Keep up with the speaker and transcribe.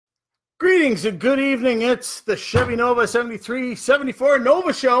Greetings and good evening. It's the Chevy Nova 7374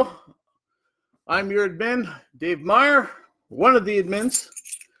 Nova Show. I'm your admin, Dave Meyer, one of the admins.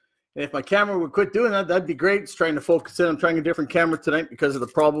 And if my camera would quit doing that, that'd be great. It's trying to focus in. I'm trying a different camera tonight because of the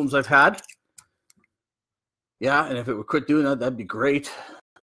problems I've had. Yeah, and if it would quit doing that, that'd be great.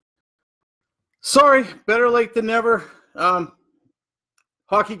 Sorry, better late than never.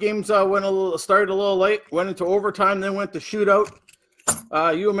 Hockey games started a little late, went into overtime, then went to shootout.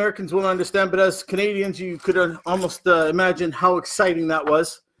 You Americans won't understand, but as Canadians, you could almost imagine how exciting that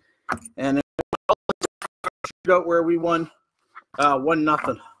was. And shootout where we won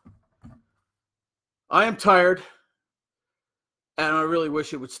 1-0. I am tired, and I really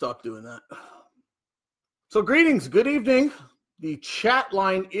wish it would stop doing that. So greetings, good evening. The chat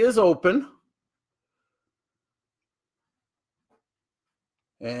line is open.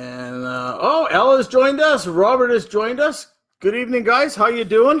 And, Ella has joined us. Robert has joined us. Good evening, guys. How you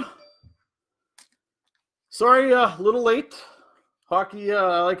doing? Sorry, a little late. Hockey,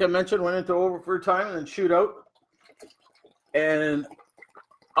 like I mentioned, went into overtime and then shootout. And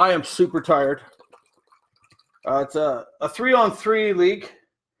I am super tired. It's a 3-on-3 league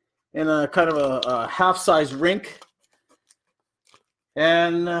in a kind of a half-size rink.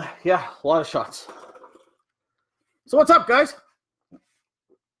 And, yeah, a lot of shots. So what's up, guys?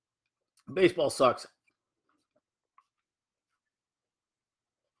 Baseball sucks.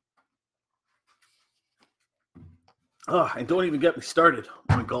 Oh, and don't even get me started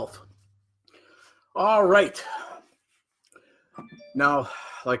on golf. All right. Now,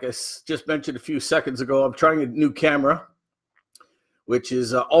 like I just mentioned a few seconds ago, I'm trying a new camera, which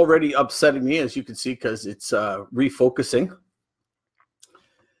is already upsetting me, as you can see, because it's refocusing.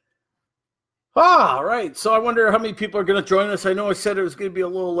 All right. So I wonder how many people are going to join us. I know I said it was going to be a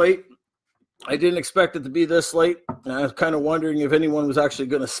little late. I didn't expect it to be this late. And I was kind of wondering if anyone was actually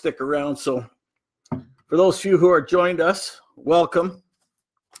going to stick around. So for those few who are joined us, welcome.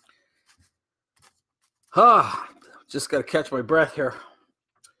 Just got to catch my breath here.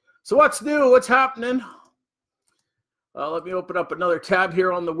 So what's new? What's happening? Let me open up another tab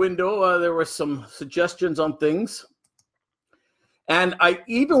here on the window. There were some suggestions on things. And I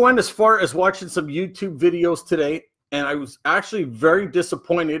even went as far as watching some YouTube videos today. And I was actually very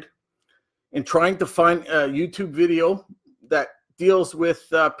disappointed in trying to find a YouTube video that deals with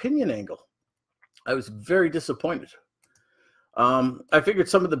pinion angle. I was very disappointed. I figured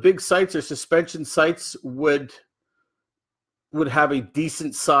some of the big sites or suspension sites would have a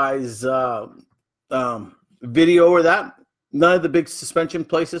decent size video or that. None of the big suspension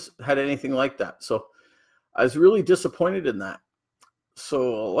places had anything like that. So I was really disappointed in that.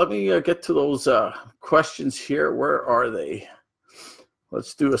 So let me get to those questions here. Where are they?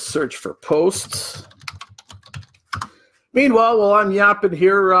 Let's do a search for posts. Meanwhile, while I'm yapping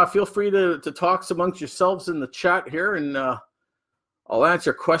here, feel free to talk amongst yourselves in the chat here, and I'll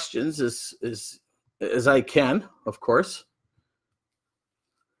answer questions as I can, of course.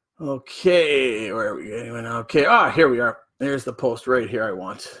 Okay, where are we going? Okay, here we are. There's the post right here I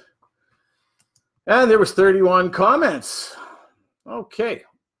want. And there was 31 comments. Okay.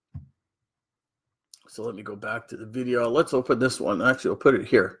 So let me go back to the video. Let's open this one. Actually, I'll put it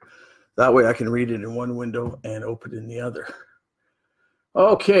here. That way I can read it in one window and open it in the other.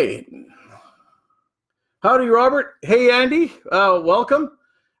 Okay. Howdy, Robert. Hey, Andy. Welcome.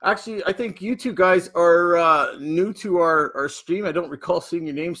 Actually, I think you two guys are new to our stream. I don't recall seeing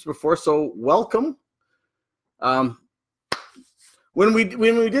your names before, so welcome. When we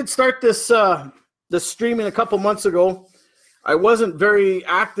did start this streaming a couple months ago, I wasn't very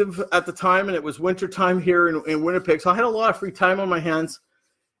active at the time, and it was winter time here in Winnipeg, so I had a lot of free time on my hands.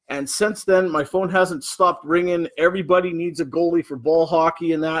 And since then, my phone hasn't stopped ringing. Everybody needs a goalie for ball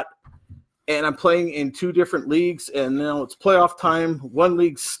hockey and that. And I'm playing in 2 different leagues, and now it's playoff time. One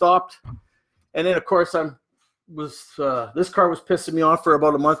league stopped. And then, of course, this car was pissing me off for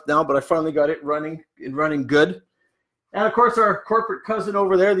about a month now, but I finally got it running good. And, of course, our corporate cousin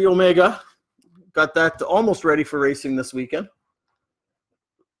over there, the Omega, got that almost ready for racing this weekend.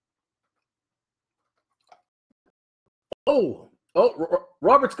 Oh,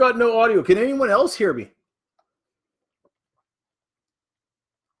 Robert's got no audio. Can anyone else hear me?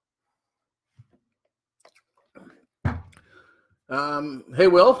 Hey,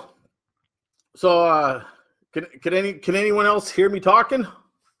 Will. So, can anyone else hear me talking?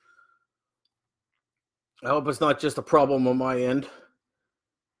 I hope it's not just a problem on my end.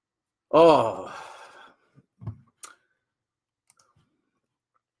 Oh,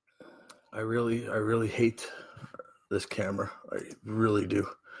 I really hate this camera. I really do.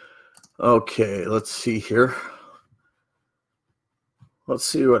 Okay, let's see here. Let's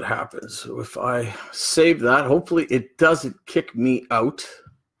see what happens if I save that. Hopefully it doesn't kick me out.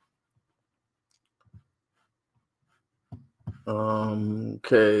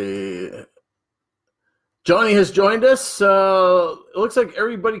 Okay. Johnny has joined us. It looks like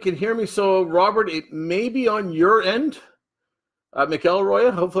everybody can hear me. So, Robert, it may be on your end.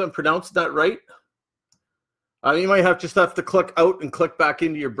 McElroy, hopefully I'm pronouncing that right. You might just have to click out and click back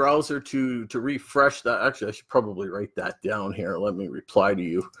into your browser to refresh that. Actually, I should probably write that down here. Let me reply to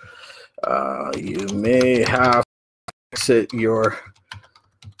you. You may have to exit your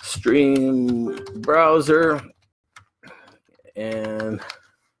stream browser and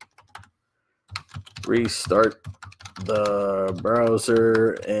restart the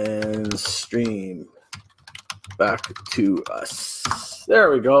browser and stream back to us. There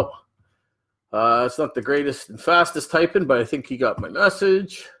we go. It's not the greatest and fastest typing, but I think he got my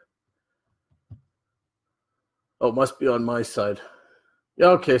message. Oh, it must be on my side.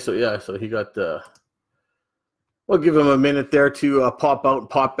 Yeah, okay, so he got the... We'll give him a minute there to pop out and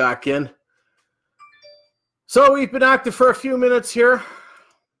pop back in. So we've been active for a few minutes here.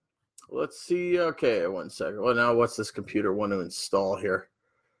 Let's see. Okay, 1 second. Well, now what's this computer want to install here?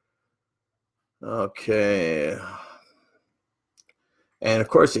 Okay. And, of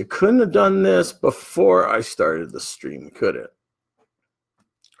course, you couldn't have done this before I started the stream, could it?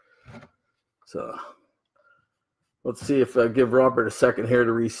 So let's see if I give Robert a second here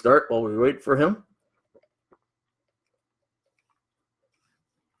to restart while we wait for him.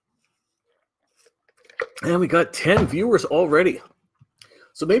 And we got 10 viewers already.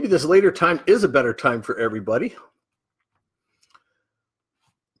 So maybe this later time is a better time for everybody.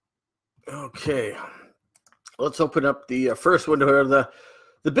 Okay. Let's open up the first window here.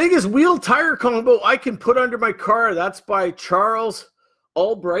 The biggest wheel tire combo I can put under my car. That's by Charles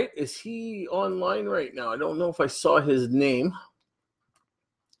Albright. Is he online right now? I don't know if I saw his name.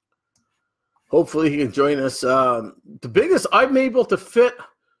 Hopefully he can join us. The biggest I'm able to fit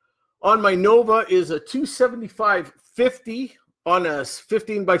on my Nova is a 275/50 on a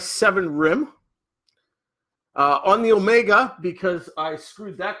 15x7 rim. On the Omega, because I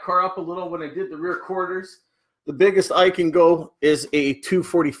screwed that car up a little when I did the rear quarters, the biggest I can go is a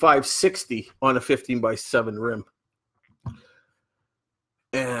 245/60 on a 15x7 rim.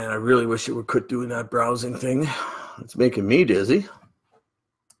 And I really wish it would quit doing that browsing thing. It's making me dizzy.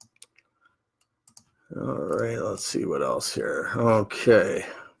 All right, let's see what else here. Okay.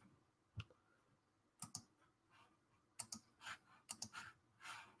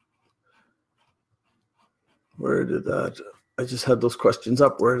 Where did that? I just had those questions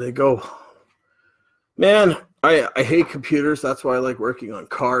up. Where did they go? Man, I hate computers. That's why I like working on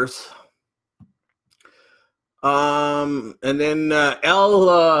cars. And then L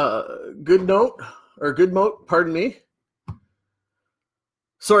Goodmote, pardon me.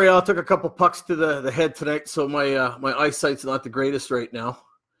 Sorry, I took a couple pucks to the head tonight, so my my eyesight's not the greatest right now.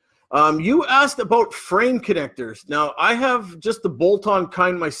 You asked about frame connectors. Now, I have just the bolt-on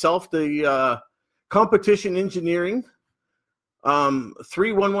kind myself, the Competition Engineering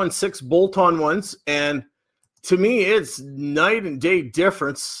 3116 bolt-on ones, and to me it's night and day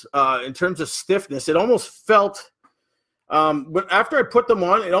difference in terms of stiffness. It almost felt but after I put them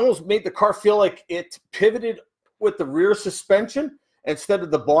on, it almost made the car feel like it pivoted with the rear suspension instead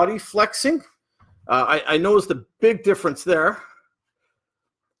of the body flexing. I noticed a big difference there.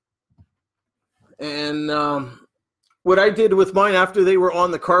 And what I did with mine after they were on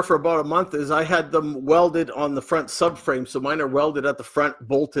the car for about a month is I had them welded on the front subframe. So mine are welded at the front,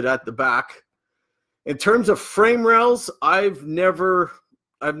 bolted at the back. In terms of frame rails, I've never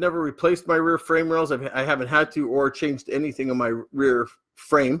replaced my rear frame rails. I haven't had to or changed anything on my rear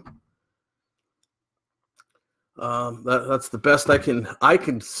frame. That's the best I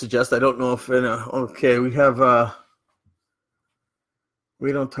can suggest. I don't know if okay, we have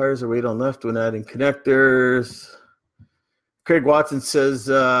weight on tires or weight on left when adding connectors. Craig Watson says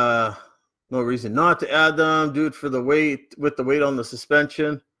no reason not to add them. Do it for the weight, with the weight on the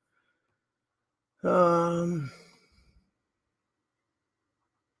suspension.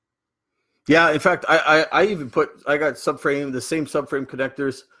 Yeah, in fact, I even I got the same subframe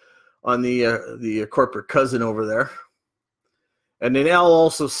connectors on the corporate cousin over there. And then Al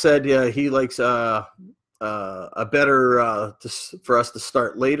also said he likes a better for us to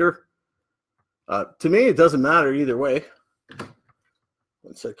start later. To me, it doesn't matter either way.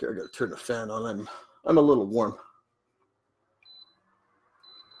 1 sec here, I got to turn the fan on. I'm a little warm.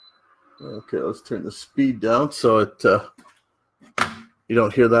 Okay, let's turn the speed down so it you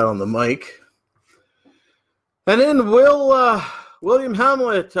don't hear that on the mic. And then William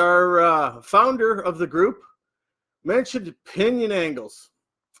Hamlet, our founder of the group, mentioned pinion angles.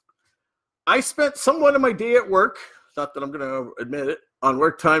 I spent somewhat of my day at work, not that I'm going to admit it, on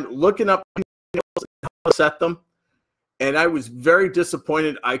work time, looking up pinion angles and how to set them. And I was very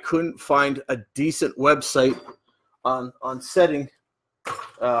disappointed. I couldn't find a decent website on setting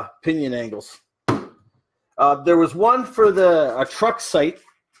pinion angles. There was one for a truck site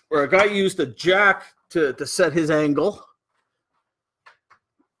where a guy used a jack to set his angle.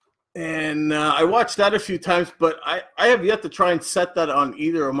 And I watched that a few times, but I have yet to try and set that on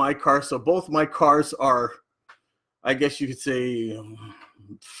either of my cars. So both my cars are, I guess you could say,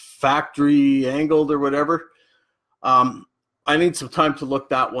 factory angled or whatever. I need some time to look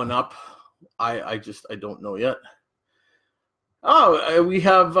that one up. I don't know yet. Oh, we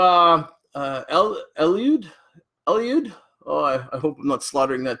have Eliud. Oh, I hope I'm not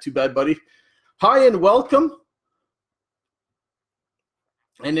slaughtering that too bad, buddy. Hi and welcome.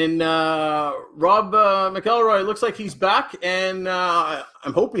 And then Rob McElroy, looks like he's back, and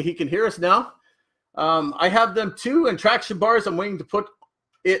I'm hoping he can hear us now. I have them too, and traction bars. I'm waiting to put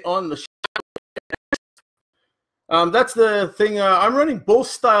it on the that's the thing. I'm running both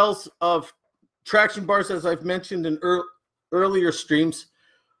styles of traction bars, as I've mentioned in earlier streams.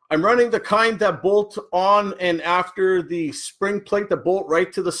 I'm running the kind that bolt on and after the spring plate, that bolt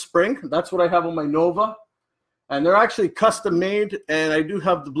right to the spring. That's what I have on my Nova. And they're actually custom made, and I do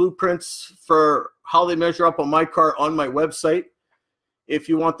have the blueprints for how they measure up on my car on my website. If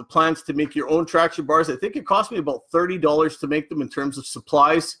you want the plans to make your own traction bars, I think it cost me about $30 to make them in terms of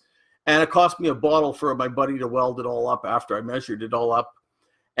supplies. And it cost me a bottle for my buddy to weld it all up after I measured it all up.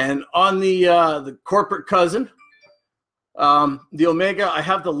 And on the corporate cousin, the Omega, I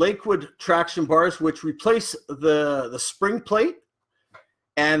have the Lakewood traction bars, which replace the spring plate.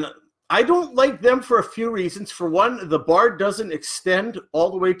 And I don't like them for a few reasons. For one, the bar doesn't extend all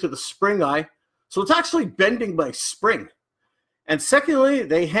the way to the spring eye, so it's actually bending my spring. And secondly,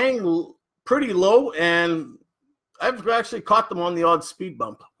 they hang pretty low, and I've actually caught them on the odd speed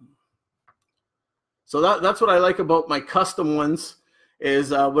bump. So that's what I like about my custom ones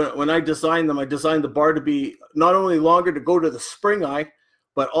is when I design them, I designed the bar to be not only longer to go to the spring eye,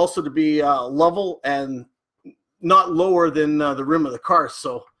 but also to be level and not lower than the rim of the car.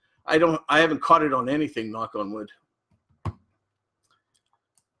 So I haven't caught it on anything, knock on wood.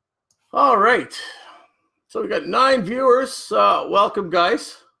 All right. So we got 9 viewers. Welcome,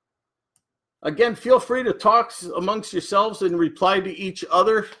 guys. Again, feel free to talk amongst yourselves and reply to each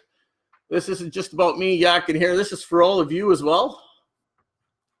other. This isn't just about me yakking here. This is for all of you as well.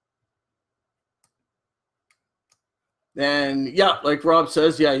 And yeah, like Rob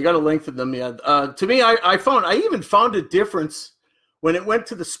says, yeah, you got to lengthen them. Yeah. To me, I even found a difference when it went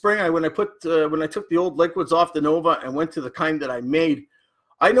to the spring eye. When I took the old liquids off the Nova and went to the kind that I made,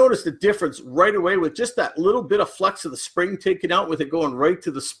 I noticed a difference right away with just that little bit of flex of the spring taken out, with it going right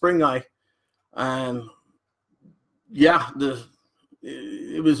to the spring eye. And yeah,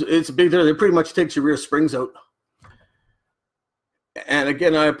 it's a big difference. It pretty much takes your rear springs out. And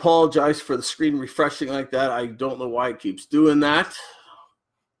again, I apologize for the screen refreshing like that. I don't know why it keeps doing that.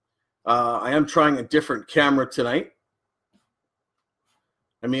 I am trying a different camera tonight.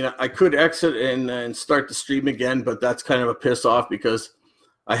 I mean, I could exit and start the stream again, but that's kind of a piss off because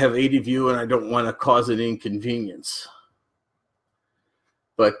I have 80 view and I don't want to cause an inconvenience.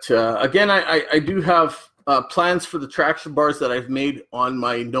 But again, I do have plans for the traction bars that I've made on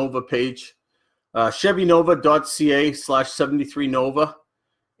my Nova page, chevynova.ca/73nova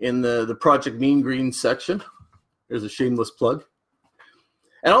in the Project Mean Green section. There's a shameless plug.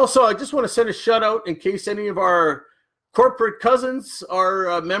 And also, I just want to send a shout out in case any of our corporate cousins,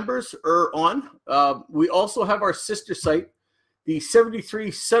 our members are on. We also have our sister site, the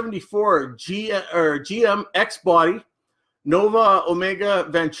 7374 GM X Body Nova Omega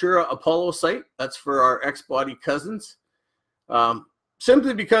Ventura Apollo site. That's for our X Body cousins.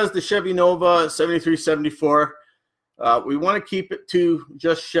 Simply because the Chevy Nova 7374, we want to keep it to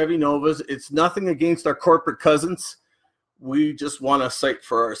just Chevy Novas. It's nothing against our corporate cousins. We just want a site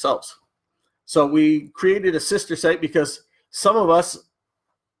for ourselves. So we created a sister site because some of us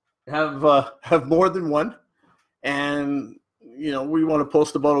have more than one, and you know, we want to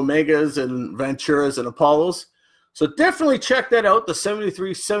post about Omegas and Venturas and Apollos. So definitely check that out, the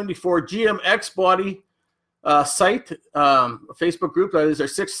 7374 GM X Body site, Facebook group. That is our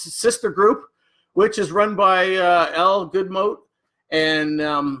sister group, which is run by Al Goodmote, and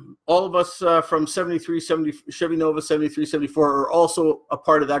all of us from Chevy Nova 7374 are also a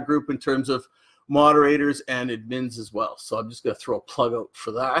part of that group in terms of moderators and admins as well. So I'm just going to throw a plug out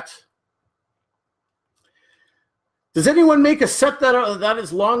for that. Does anyone make a set that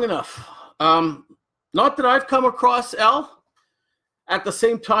is long enough? Not that I've come across, Al. At the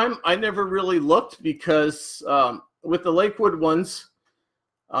same time, I never really looked because with the Lakewood ones,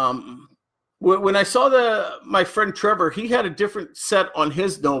 when I saw my friend Trevor, he had a different set on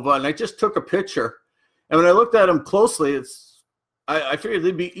his Nova, and I just took a picture. And when I looked at them closely, I figured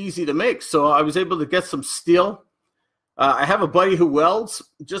they'd be easy to make. So I was able to get some steel. I have a buddy who welds,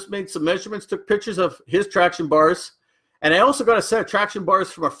 just made some measurements, took pictures of his traction bars. And I also got a set of traction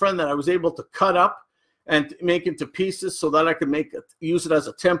bars from a friend that I was able to cut up and make into pieces so that I could use it as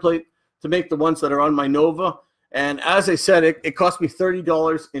a template to make the ones that are on my Nova. And as I said, it cost me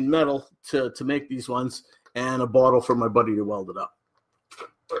 $30 in metal to make these ones, and a bottle for my buddy to weld it up.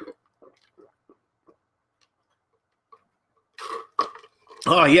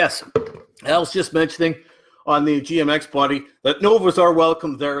 Oh, yes. Al's just mentioning on the GMX body that Novas are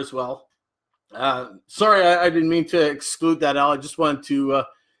welcome there as well. Sorry, I didn't mean to exclude that, Al. I just wanted to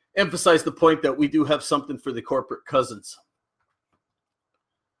emphasize the point that we do have something for the corporate cousins.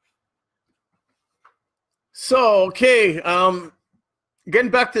 So, okay, getting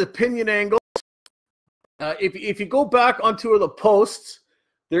back to the pinion angles. If you go back onto the posts,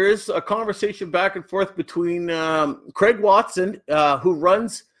 there is a conversation back and forth between Craig Watson, who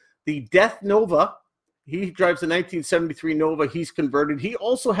runs the Death Nova. He drives a 1973 Nova. He's converted. He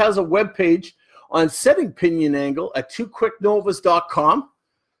also has a webpage on setting pinion angle at twoquicknovas.com.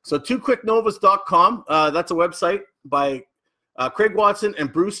 So twoquicknovas.com, that's a website by Craig Watson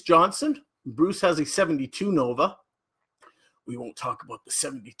and Bruce Johnson. Bruce has a 72 Nova. We won't talk about the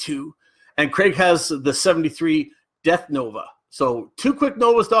 72. And Craig has the 73 Death Nova. So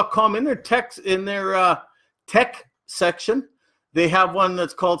twoquicknovas.com, in their tech section, they have one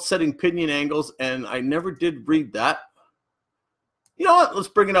that's called Setting Pinion Angles, and I never did read that. You know what? Let's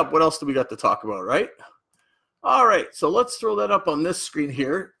bring it up. What else do we got to talk about, right? All right, so let's throw that up on this screen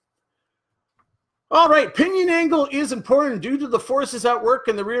here. All right, pinion angle is important due to the forces at work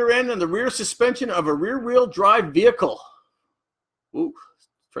in the rear end and the rear suspension of a rear-wheel drive vehicle. Ooh,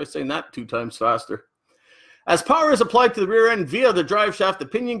 try saying that 2 times faster. As power is applied to the rear end via the drive shaft, the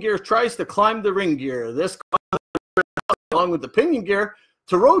pinion gear tries to climb the ring gear. This along with the pinion gear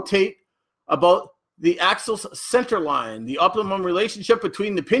to rotate about the axle's center line. The optimum relationship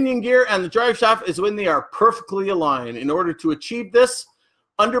between the pinion gear and the drive shaft is when they are perfectly aligned. In order to achieve this,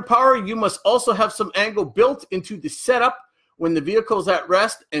 under power, you must also have some angle built into the setup when the vehicle is at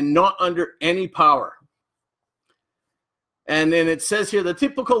rest and not under any power. And then it says here, the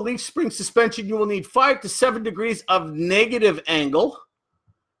typical leaf spring suspension, you will need 5 to 7 degrees of negative angle.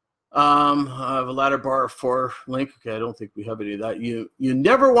 I have a ladder bar 4 link. Okay, I don't think we have any of that. You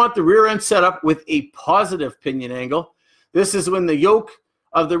never want the rear end set up with a positive pinion angle. This is when the yoke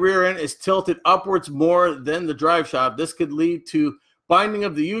of the rear end is tilted upwards more than the drive shaft. This could lead to binding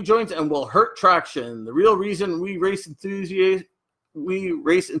of the U-joints and will hurt traction. The real reason we race enthusiasts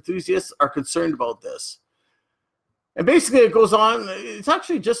are concerned about this. And basically it goes on. It's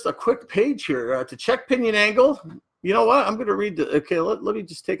actually just a quick page here to check pinion angle. You know what? I'm going to read the, okay, let me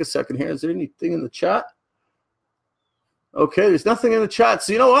just take a second here. Is there anything in the chat? Okay, there's nothing in the chat.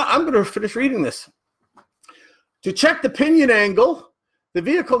 So you know what? I'm going to finish reading this. To check the pinion angle, the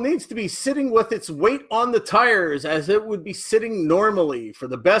vehicle needs to be sitting with its weight on the tires as it would be sitting normally. For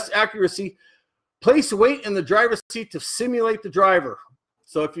the best accuracy, place weight in the driver's seat to simulate the driver.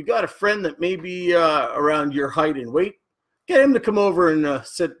 So if you've got a friend that may be around your height and weight, get him to come over and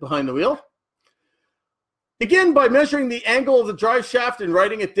sit behind the wheel. Begin by measuring the angle of the drive shaft and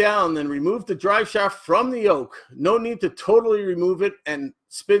writing it down. Then remove the drive shaft from the yoke. No need to totally remove it and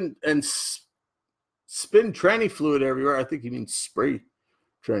spin tranny fluid everywhere. I think you mean spray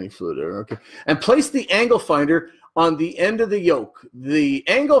tranny fluid there. Okay. And place the angle finder on the end of the yoke. The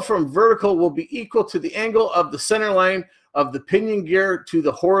angle from vertical will be equal to the angle of the center line of the pinion gear to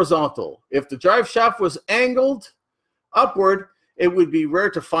the horizontal. If the drive shaft was angled upward, it would be rare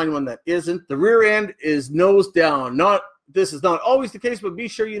to find one that isn't. The rear end is nose down. This is not always the case, but be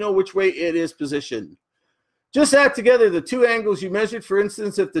sure you know which way it is positioned. Just add together the 2 angles you measured. For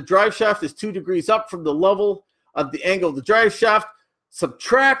instance, if the drive shaft is 2 degrees up from the level of the angle of the drive shaft,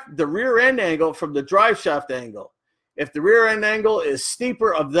 subtract the rear end angle from the drive shaft angle. If the rear end angle is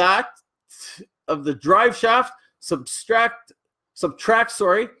steeper of the drive shaft, subtract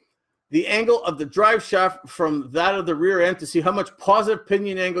the angle of the drive shaft from that of the rear end to see how much positive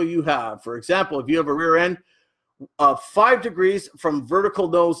pinion angle you have. For example, if you have a rear end of 5 degrees from vertical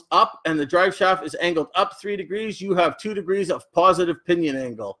nose up and the drive shaft is angled up 3 degrees, you have 2 degrees of positive pinion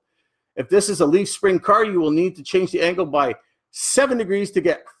angle. If this is a leaf spring car, you will need to change the angle by 7 degrees to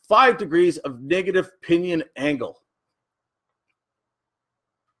get 5 degrees of negative pinion angle.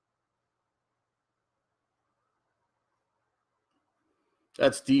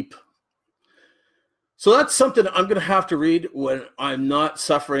 That's deep. So that's something I'm going to have to read when I'm not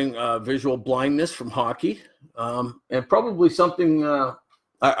suffering visual blindness from hockey. And probably something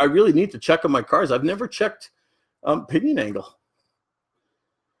I really need to check on my cars. I've never checked pinion angle.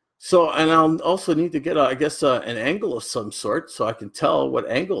 So, and I'll also need to get, I guess, an angle of some sort so I can tell what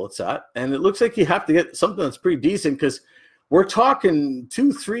angle it's at. And it looks like you have to get something that's pretty decent because we're talking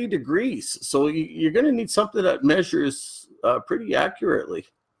 2-3 degrees. So you're going to need something that measures pretty accurately.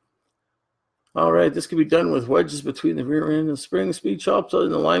 All right, this can be done with wedges between the rear end and spring. Speed shops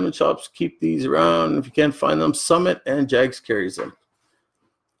and alignment shops keep these around. If you can't find them, Summit and Jags carries them.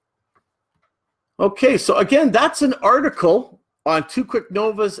 Okay, so again, that's an article on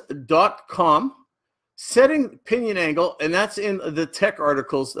twoquicknovas.com, setting pinion angle, and that's in the tech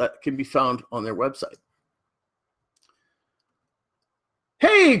articles that can be found on their website.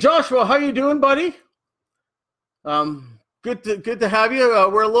 Hey, Joshua, how you doing, buddy? Good to have you.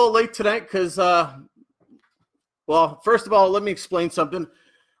 We're a little late tonight because, well, first of all, let me explain something.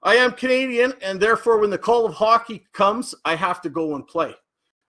 I am Canadian, and therefore, when the call of hockey comes, I have to go and play.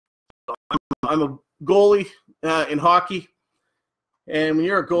 I'm a goalie in hockey. And when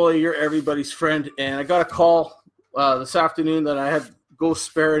you're a goalie, you're everybody's friend. And I got a call this afternoon that I had go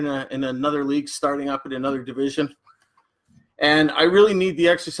spare in another league, starting up in another division. And I really need the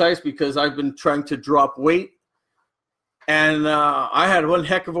exercise because I've been trying to drop weight. And I had one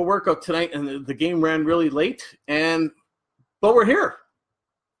heck of a workout tonight, and the game ran really late. But we're here.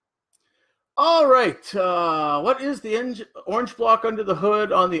 All right. What is the orange block under the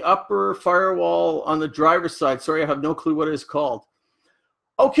hood on the upper firewall on the driver's side? Sorry, I have no clue what it is called.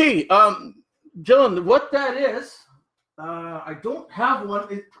 Okay, Dylan, what that is, I don't have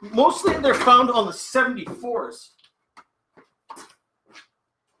one. Mostly they're found on the 74s.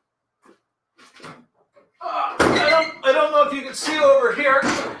 I don't know if you can see over here.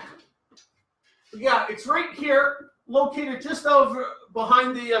 Yeah, it's right here, located just over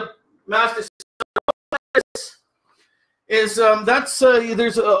behind the master. There's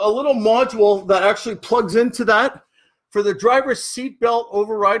a little module that actually plugs into that for the driver's seat belt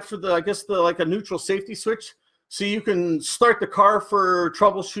override for like a neutral safety switch, so you can start the car for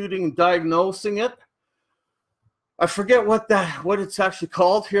troubleshooting and diagnosing it. I forget what it's actually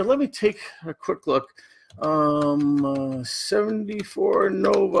called. Here, let me take a quick look. 74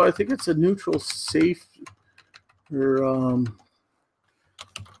 Nova. I think it's a neutral safe or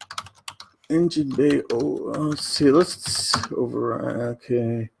engine bay. Oh, let's see. Let's override.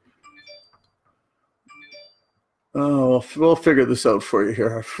 Okay. Oh, we'll figure this out for you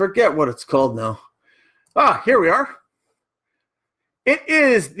here. I forget what it's called now. Ah, here we are. It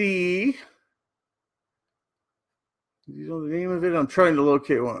is the, you know the name of it? I'm trying to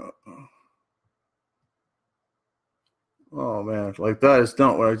locate one. Oh, man, like that is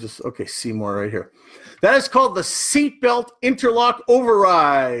not what I just, okay, see more right here. That is called the Seatbelt Interlock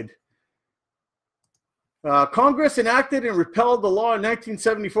Override. Congress enacted and repealed the law in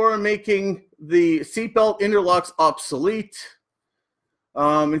 1974, making the seatbelt interlocks obsolete.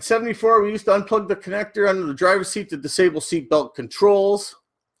 In 74, we used to unplug the connector under the driver's seat to disable seatbelt controls.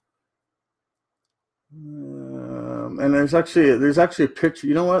 And there's actually a picture.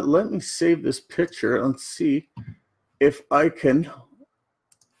 You know what? Let me save this picture and see if I can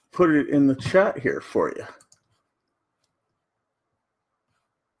put it in the chat here for you.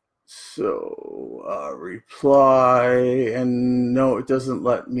 So reply, and no, it doesn't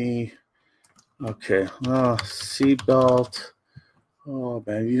let me. Okay, seatbelt. Oh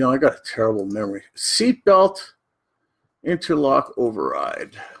man, you know I got a terrible memory. Seatbelt interlock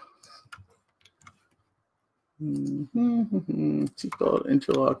override. Seatbelt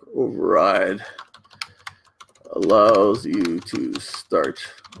interlock override allows you to start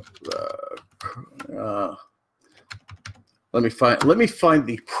the. Let me find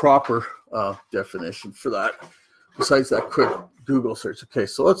the proper definition for that. Besides that quick Google search. Okay,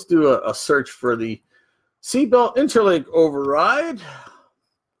 so let's do a search for the seatbelt interlock override.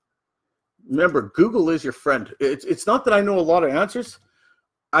 Remember, Google is your friend. It's not that I know a lot of answers.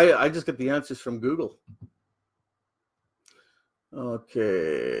 I just get the answers from Google.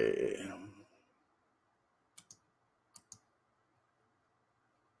 Okay.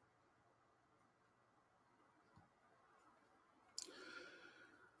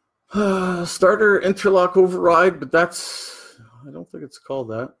 Starter interlock override, but I don't think it's called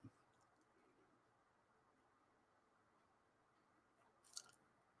that.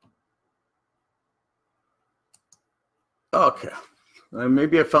 Okay,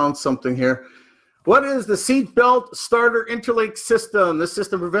 maybe I found something here. What is the seatbelt starter interlock system? This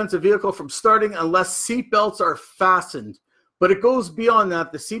system prevents a vehicle from starting unless seatbelts are fastened. But it goes beyond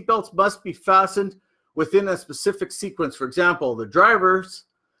that. The seatbelts must be fastened within a specific sequence. For example, the driver's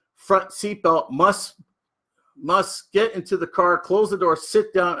front seatbelt must get into the car, close the door,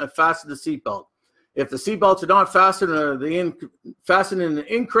 sit down, and fasten the seatbelt. If the seatbelts are not fastened or fastened in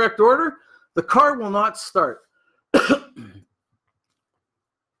the incorrect order, the car will not start.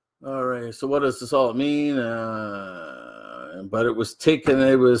 All right, so what does this all mean? But it was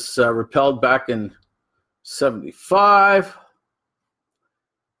repelled back in 75.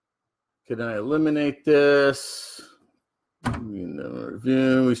 Can I eliminate this?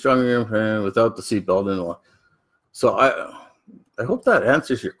 We strongly recommend without the seatbelt in the. So I hope that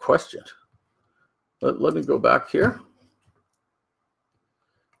answers your question. Let me go back here.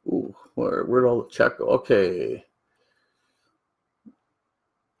 Ooh, where'd all the check go? Okay.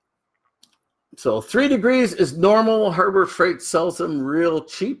 So 3 degrees is normal. Harbor Freight sells them real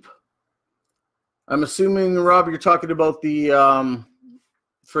cheap. I'm assuming, Rob, you're talking about the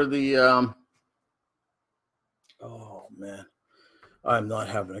oh man, I'm not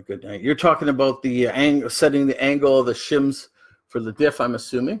having a good night. You're talking about the angle, setting the angle of the shims for the diff, I'm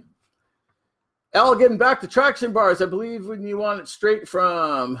assuming. Al, getting back to traction bars, I believe when you want it straight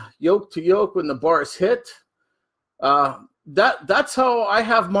from yoke to yoke when the bars hit, that's how I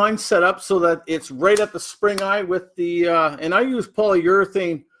have mine set up, so that it's right at the spring eye with the and I use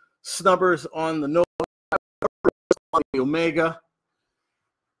polyurethane snubbers on the Nova, on the Omega.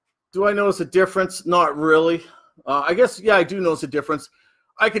 Do I notice a difference? Not really. I guess, yeah, I do notice a difference.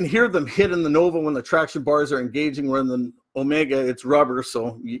 I can hear them hit in the Nova when the traction bars are engaging, where in the Omega it's rubber,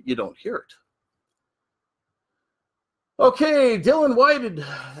 so you don't hear it. Okay, Dylan Whited,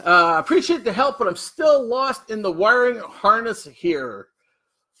 appreciate the help, but I'm still lost in the wiring harness here.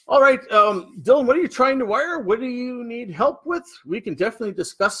 All right, Dylan, what are you trying to wire? What do you need help with? We can definitely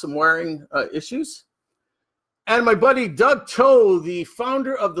discuss some wiring issues. And my buddy Doug Toe, the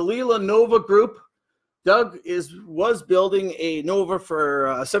founder of the Leela Nova Group. Doug was building a Nova for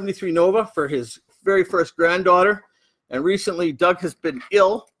a 73 Nova for his very first granddaughter. And recently, Doug has been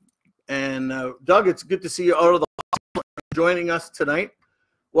ill. And Doug, it's good to see you out of the hospital joining us tonight.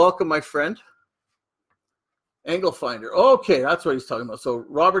 Welcome, my friend. Angle finder. Okay, that's what he's talking about. So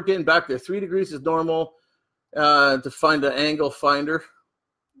Robert, getting back there, 3 degrees is normal to find an angle finder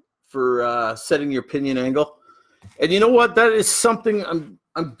for setting your pinion angle. And you know what? That is something I'm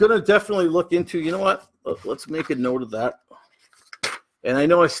going to definitely look into. You know what? Let's make a note of that. And I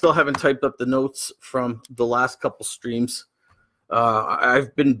know I still haven't typed up the notes from the last couple streams.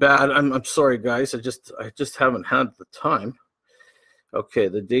 I've been bad. I'm sorry, guys. I just haven't had the time. Okay,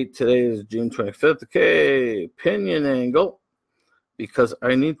 the date today is June 25th. Okay, pinion angle, because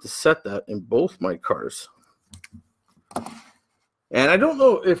I need to set that in both my cars. And I don't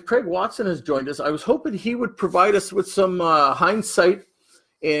know if Craig Watson has joined us. I was hoping he would provide us with some hindsight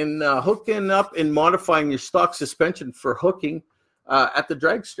in hooking up and modifying your stock suspension for hooking at the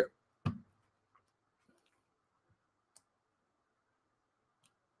drag strip.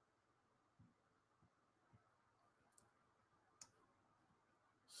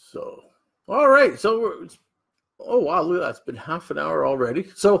 So, all right. So, oh, wow, look at that. It's been half an hour already.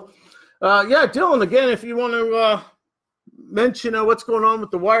 So, yeah, Dylan, again, if you want to mention what's going on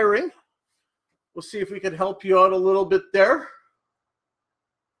with the wiring, we'll see if we can help you out a little bit there.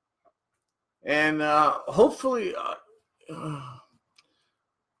 And hopefully, I'm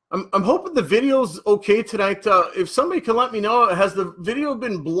hoping the video's okay tonight. If somebody can let me know, has the video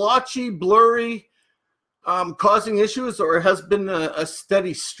been blotchy, blurry, causing issues, or has been a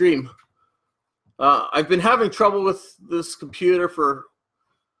steady stream? I've been having trouble with this computer for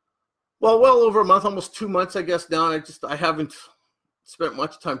well over a month, almost 2 months, I guess now. And I haven't spent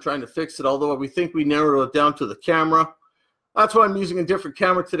much time trying to fix it, although we think we narrowed it down to the camera. That's why I'm using a different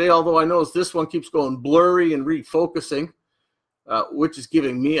camera today, although I notice this one keeps going blurry and refocusing, which is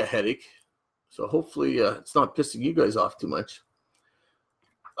giving me a headache. So hopefully it's not pissing you guys off too much.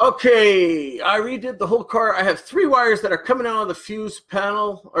 Okay, I redid the whole car. I have 3 wires that are coming out of the fuse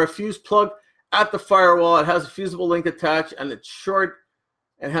panel or fuse plug at the firewall. It has a fusible link attached, and it's short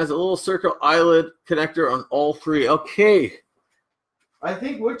and has a little circle eyelid connector on all 3. Okay, I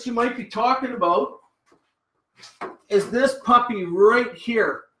think what you might be talking about is this puppy right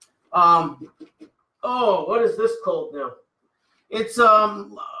here. Oh, what is this called now? It's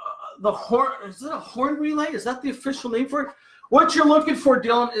the horn. Is it a horn relay? Is that the official name for it? What you're looking for,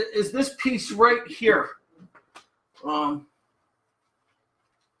 Dylan, is this piece right here. Let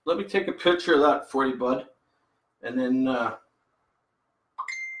me take a picture of that for you, bud. And then,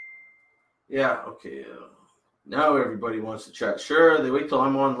 yeah, okay. Now everybody wants to chat. Sure, they wait till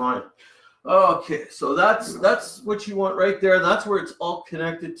I'm online. Okay, so that's what you want right there. That's where it's all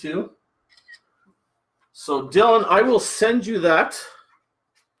connected to. So Dylan, I will send you that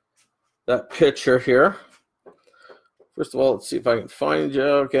picture here. First of all, let's see if I can find you.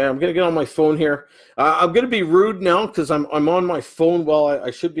 Okay, I'm gonna get on my phone here. I'm gonna be rude now because I'm on my phone while I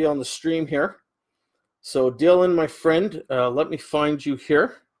should be on the stream here. So Dylan, my friend, let me find you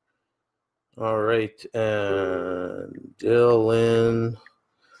here. All right, and Dylan.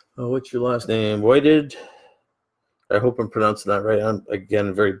 Oh, what's your last name? Whited. I hope I'm pronouncing that right. I'm,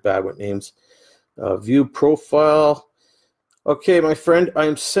 again, very bad with names. View profile. Okay, my friend, I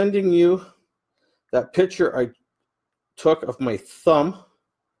am sending you that picture I took of my thumb.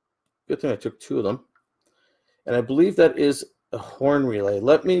 Good thing I took two of them. And I believe that is a horn relay.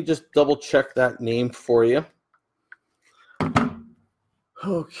 Let me just double check that name for you.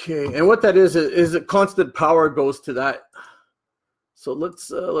 Okay, and what that is a constant power goes to that. So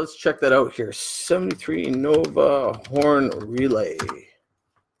let's check that out here. 73 Nova horn relay.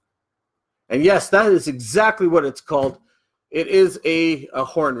 And yes, that is exactly what it's called. It is a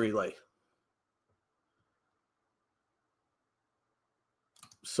horn relay.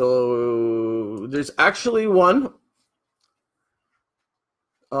 So there's actually one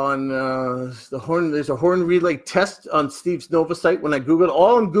on the horn. There's a horn relay test on Steve's Nova site. When I Googled,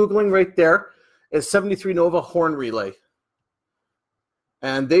 all I'm Googling right there is 73 Nova horn relay.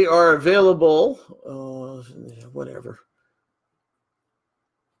 And they are available, whatever.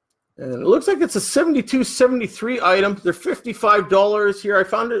 And it looks like it's a 72, 73 item. They're $55 here. I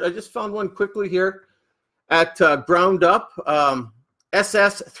found it. I just found one quickly here at Ground Up,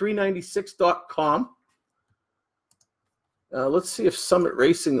 ss396.com. Let's see if Summit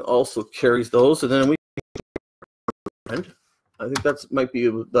Racing also carries those, and then we. I think that might be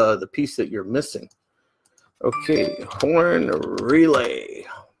the piece that you're missing. Okay, horn relay.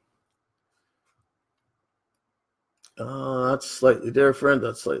 That's slightly different.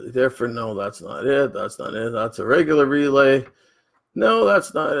 That's slightly different. No, that's not it. That's not it. That's a regular relay. No,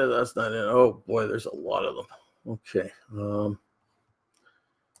 that's not it. That's not it. Oh boy, there's a lot of them. Okay.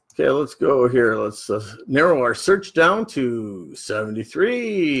 Okay, let's go here. Let's narrow our search down to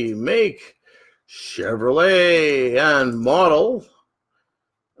 73. Make, Chevrolet, and model.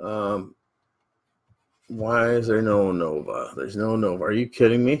 Why is there no Nova? There's no Nova. Are you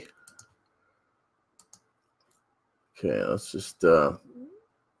kidding me? Okay, let's just okay,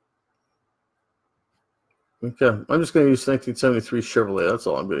 I'm just going to use 1973 Chevrolet. That's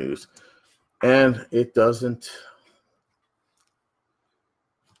all I'm going to use. And it doesn't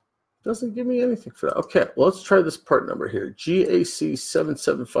give me anything for that. Okay, well, let's try this part number here.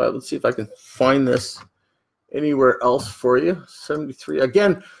 GAC775. Let's see if I can find this anywhere else for you. 73.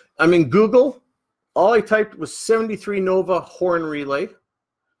 Again, I'm in Google. All I typed was 73 Nova horn relay.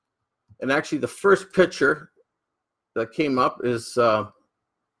 And actually, the first picture that came up is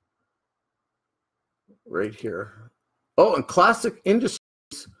right here. Oh, and Classic Industries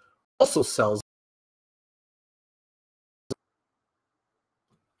also sells.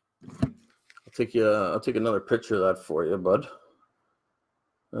 I'll take another picture of that for you, bud.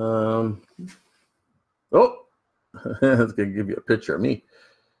 Oh, it's gonna give you a picture of me.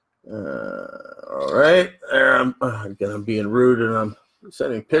 All right, there. I'm being rude and I'm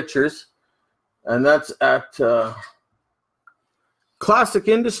sending pictures, and that's at Classic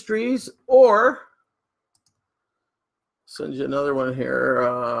Industries, or send you another one here.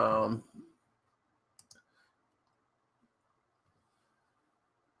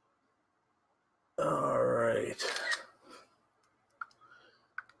 All right.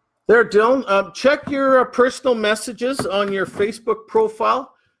 There, Dylan. Check your personal messages on your Facebook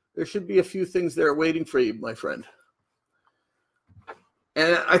profile. There should be a few things there waiting for you, my friend.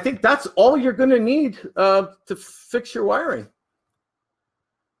 And I think that's all you're going to need to fix your wiring.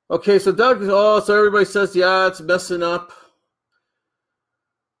 Okay, so Doug, so everybody says, yeah, it's messing up.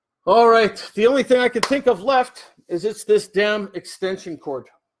 All right, the only thing I can think of left is it's this damn extension cord.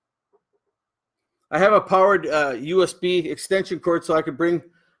 I have a powered USB extension cord so I could bring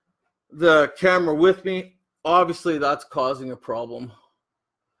the camera with me. Obviously, that's causing a problem.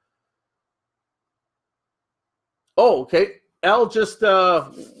 Oh, okay. Al just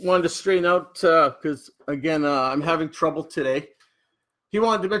wanted to straighten out because, again, I'm having trouble today. He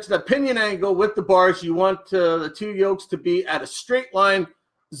wanted to mention that pinion angle with the bars. You want the two yokes to be at a straight line,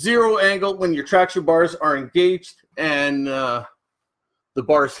 0 angle when your traction bars are engaged and the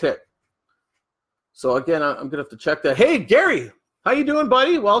bars hit. So, again, I'm going to have to check that. Hey, Gary, how you doing,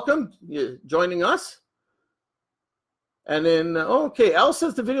 buddy? Welcome. You joining us. And then, okay, Al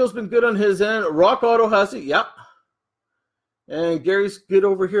says the video's been good on his end. Rock Auto has it. Yep. And Gary's good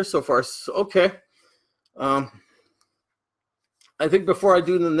over here so far. So, okay. I think before I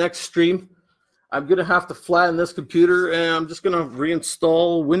do the next stream, I'm going to have to flatten this computer, and I'm just going to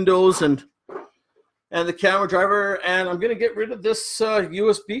reinstall Windows and the camera driver, and I'm going to get rid of this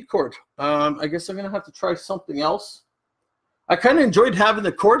USB cord. I guess I'm going to have to try something else. I kind of enjoyed having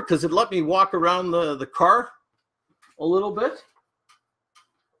the cord because it let me walk around the car a little bit.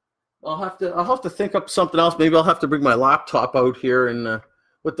 I'll have to think up something else. Maybe I'll have to bring my laptop out here, and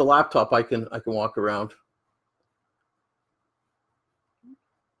with the laptop I can walk around.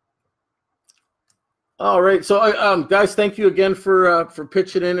 All right, so guys, thank you again for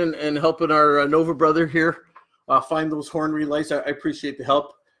pitching in and helping our Nova brother here find those horn relays. I appreciate the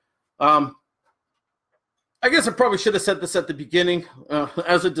help. I guess I probably should have said this at the beginning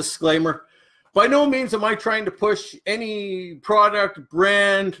as a disclaimer. By no means am I trying to push any product,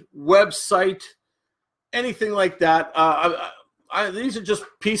 brand, website, anything like that. These are just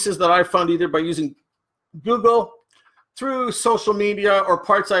pieces that I found either by using Google, through social media, or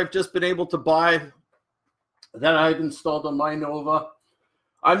parts I've just been able to buy that I've installed on my Nova.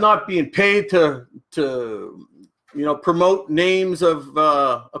 I'm not being paid to promote names of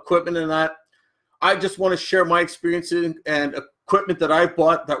equipment and that. I just want to share my experiences and equipment that I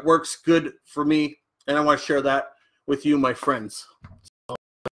bought that works good for me, and I want to share that with you, my friends. So,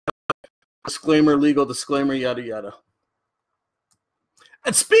 disclaimer, legal disclaimer, yada yada.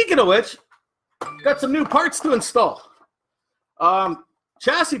 And speaking of which, got some new parts to install.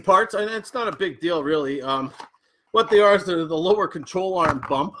 Chassis parts, and it's not a big deal really. What they are is they're the lower control arm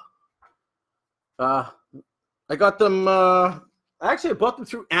bump. I got them. Actually, I bought them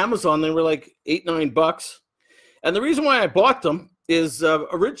through Amazon. They were like $8-9. And the reason why I bought them is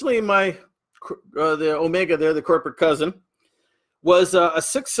originally the Omega there, the corporate cousin, was a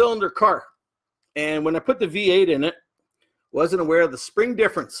 6-cylinder car. And when I put the V8 in it, wasn't aware of the spring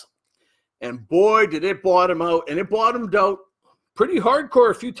difference. And boy, did it bottom out. And it bottomed out pretty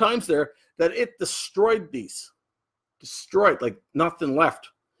hardcore a few times there that it destroyed these. Destroyed, like nothing left.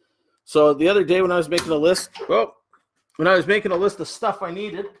 So the other day when I was making a list, of stuff I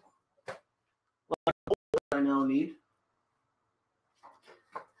needed, I now need.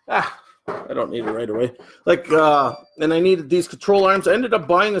 I don't need it right away. And I needed these control arms. I ended up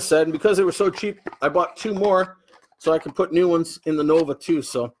buying a set, and because they were so cheap, I bought 2 more so I can put new ones in the Nova too.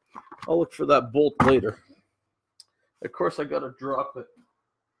 So I'll look for that bolt later. Of course, I got to drop it.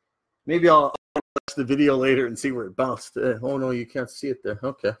 Maybe I'll watch the video later and see where it bounced. Oh no, you can't see it there.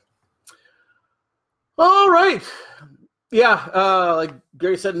 Okay. All right. Yeah, like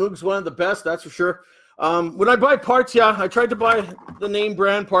Gary said, Moog's one of the best, that's for sure. When I buy parts, yeah, I tried to buy the name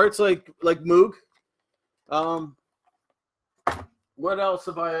brand parts like Moog. What else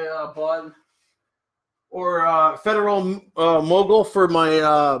have I bought? Or Federal Mogul for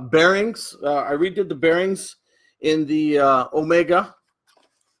my bearings. I redid the bearings in the Omega.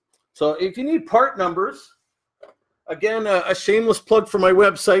 So if you need part numbers, again, a shameless plug for my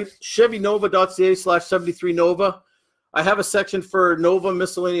website, chevynova.ca/73nova. I have a section for Nova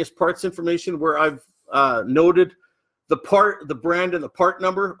miscellaneous parts information where I've noted the brand and the part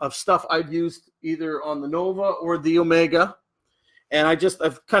number of stuff I've used either on the Nova or the Omega. And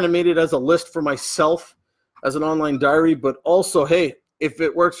I've kind of made it as a list for myself as an online diary, but also, hey, if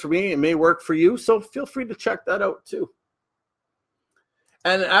it works for me, it may work for you. So feel free to check that out too.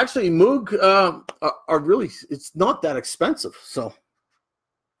 And actually, Moog are really, it's not that expensive. So,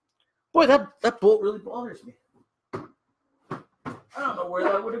 boy, that bolt really bothers me. I don't know where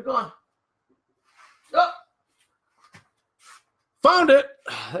that would have gone. Oh, found it.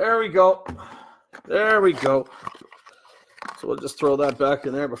 There we go. There we go. So we'll just throw that back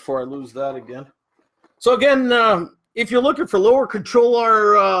in there before I lose that again. So again, if you're looking for lower control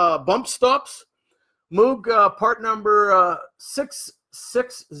arm bump stops, Moog part number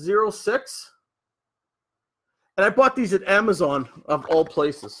 6606. And I bought these at Amazon, of all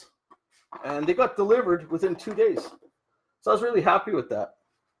places. And they got delivered within 2 days. So I was really happy with that.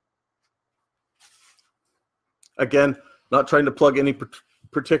 Again, not trying to plug any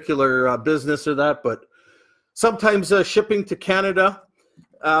particular business or that, but sometimes shipping to Canada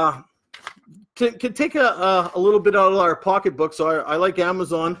can take a little bit out of our pocketbook. So I like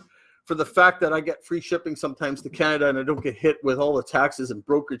Amazon for the fact that I get free shipping sometimes to Canada, and I don't get hit with all the taxes and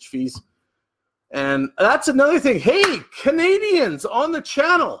brokerage fees. And that's another thing. Hey, Canadians on the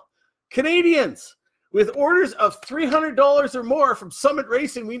channel, Canadians, with orders of $300 or more from Summit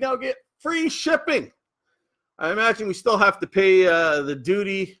Racing, we now get free shipping. I imagine we still have to pay the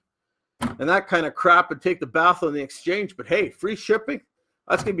duty and that kind of crap and take the bath on the exchange. But hey, free shipping,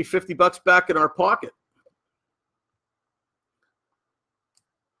 that's going to be $50 back in our pocket.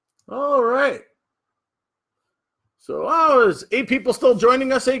 All right. So, there's 8 people still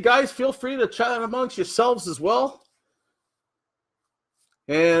joining us. Hey, guys, feel free to chat amongst yourselves as well.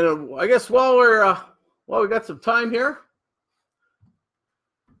 And I guess while we got some time here,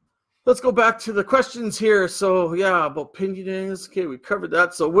 let's go back to the questions here. So, yeah, about pinionings. Okay, we covered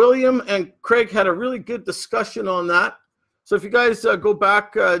that. So, William and Craig had a really good discussion on that. So, if you guys go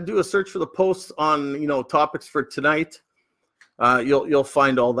back, do a search for the posts on, topics for tonight, you'll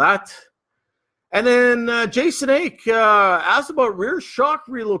find all that. And then Jason Ake asked about rear shock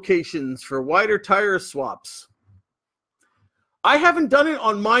relocations for wider tire swaps. I haven't done it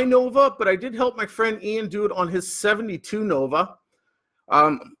on my Nova, but I did help my friend Ian do it on his 72 Nova.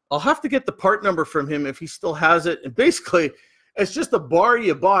 I'll have to get the part number from him if he still has it. And basically, it's just a bar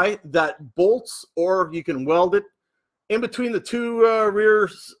you buy that bolts, or you can weld it in between the two rear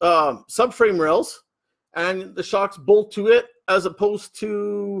subframe rails, and the shocks bolt to it as opposed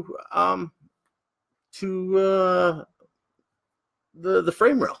to the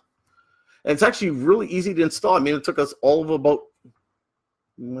frame rail. And it's actually really easy to install. I mean, it took us all of about,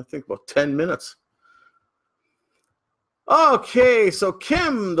 I think, about 10 minutes. Okay, so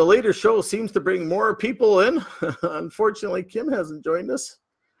Kim, the later show seems to bring more people in. Unfortunately, Kim hasn't joined us.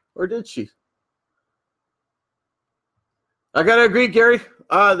 Or did she? I got to agree, Gary.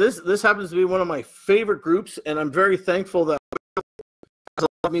 This happens to be one of my favorite groups, and I'm very thankful that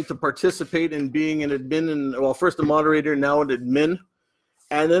allowed me to participate in being an admin, and well, first a moderator, now an admin,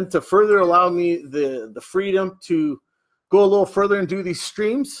 and then to further allow me the freedom to go a little further and do these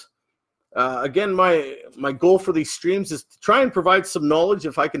streams. Again, my goal for these streams is to try and provide some knowledge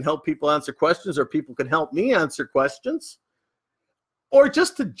if I can help people answer questions, or people can help me answer questions, or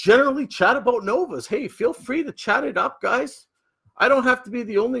just to generally chat about Novas. Hey, feel free to chat it up, guys. I don't have to be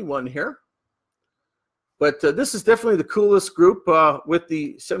the only one here. But this is definitely the coolest group, with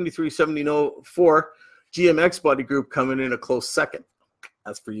the 7374 GMX body group coming in a close second.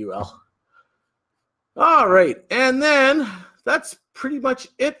 That's for you, Al. All right. And then that's pretty much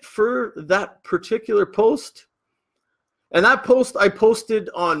it for that particular post. And that post I posted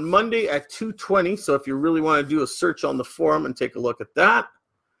on Monday at 2:20. So if you really want to do a search on the forum and take a look at that.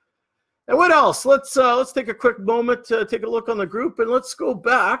 And what else? Let's take a quick moment to take a look on the group, and let's go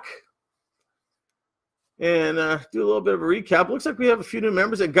back and do a little bit of a recap. Looks like we have a few new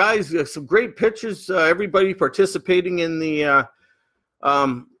members. And guys, some great pictures. Everybody participating in the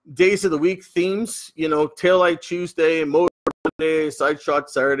days of the week themes. Taillight Tuesday, Motor Monday, Side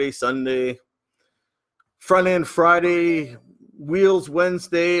Shot Saturday, Sunday, Front End Friday, Wheels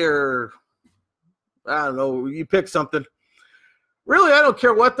Wednesday, or I don't know. You pick something. Really, I don't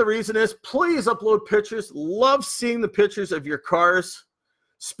care what the reason is. Please upload pictures. Love seeing the pictures of your cars,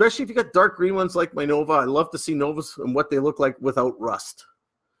 especially if you got dark green ones like my Nova. I love to see Novas and what they look like without rust.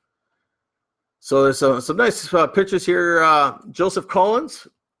 So there's some nice pictures here. Joseph Collins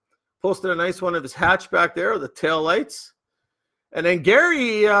posted a nice one of his hatchback there, the tail lights. And then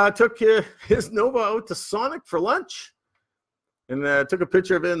Gary took his Nova out to Sonic for lunch, and took a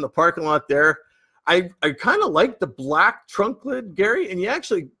picture of it in the parking lot there. I kind of like the black trunk lid, Gary, and you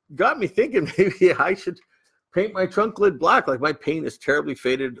actually got me thinking maybe I should paint my trunk lid black. Like, my paint is terribly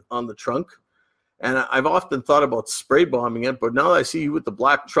faded on the trunk, and I've often thought about spray bombing it, but now that I see you with the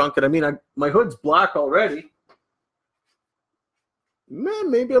black trunk, and I mean, my hood's black already, man,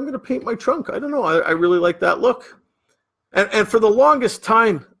 maybe I'm going to paint my trunk. I don't know. I really like that look. And for the longest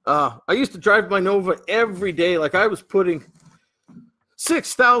time, I used to drive my Nova every day. Like, I was putting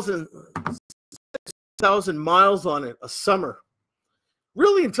 6,000 miles on it a summer,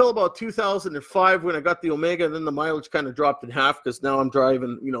 really, until about 2005 when I got the Omega, and then the mileage kind of dropped in half because now I'm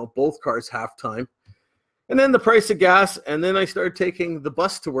driving, both cars half time. And then the price of gas, and then I started taking the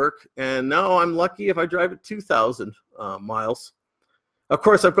bus to work, and now I'm lucky if I drive at 2,000 miles. Of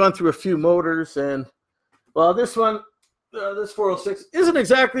course, I've gone through a few motors, and well, this one, this 406 isn't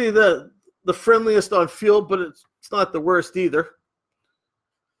exactly the friendliest on field, but it's not the worst either.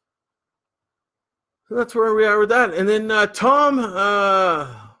 So that's where we are with that. And then Tom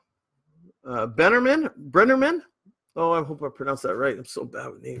Brennerman. Oh, I hope I pronounced that right. I'm so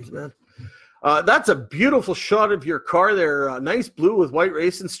bad with names, man. That's a beautiful shot of your car there. Nice blue with white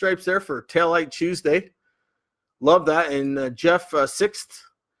racing stripes there for Taillight Tuesday. Love that. And Jeff Sixth,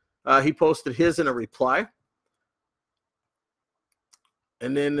 he posted his in a reply.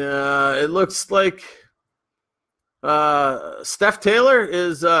 And then it looks like Steph Taylor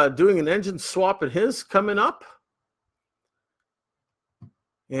is doing an engine swap at his coming up.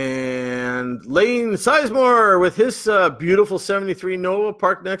 And Lane Sizemore with his beautiful 73 Nova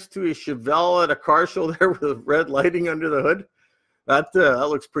parked next to a Chevelle at a car show there with red lighting under the hood. That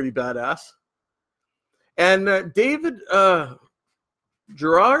looks pretty badass. And David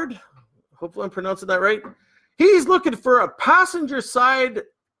Gerard, hopefully I'm pronouncing that right. He's looking for a passenger side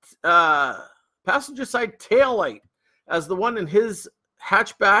tail light, as the one in his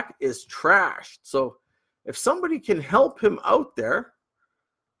hatchback is trashed. So if somebody can help him out there,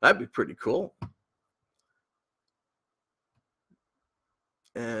 that'd be pretty cool.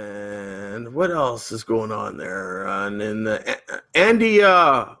 And what else is going on there? And in the Andy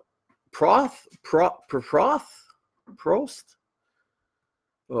Prost.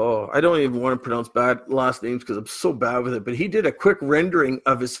 Oh, I don't even want to pronounce bad last names because I'm so bad with it. But he did a quick rendering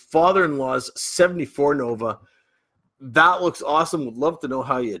of his father-in-law's 74 Nova. That looks awesome. Would love to know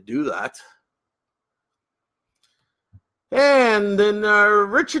how you do that. And then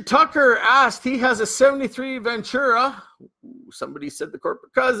Richard Tucker asked, he has a 73 Ventura. Somebody said the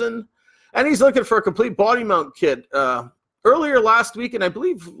corporate cousin. And he's looking for a complete body mount kit. Earlier last week, and I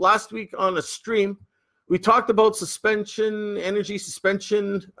believe last week on a stream, we talked about suspension, energy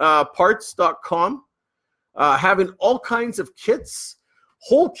suspension parts.com, having all kinds of kits,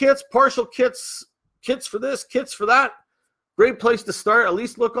 whole kits, partial kits, kits for this, kits for that. Great place to start. At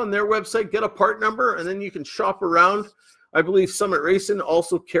least look on their website, get a part number, and then you can shop around. I believe Summit Racing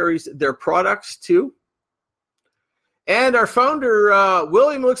also carries their products too. And our founder,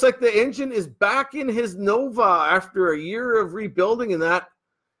 William, looks like the engine is back in his Nova after a year of rebuilding and that.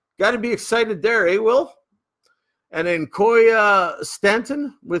 Got to be excited there, eh, Will? And then Koya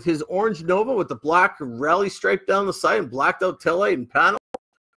Stanton with his orange Nova with the black rally stripe down the side and blacked out taillight and panel.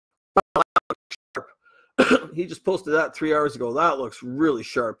 He just posted that 3 hours ago. That looks really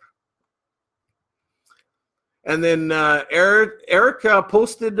sharp. And then Eric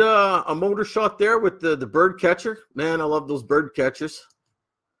posted a motor shot there with the bird catcher. Man, I love those bird catchers.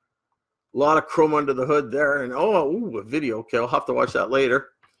 A lot of chrome under the hood there. And a video. Okay, I'll have to watch that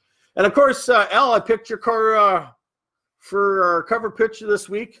later. And of course, Al, I picked your car for our cover picture this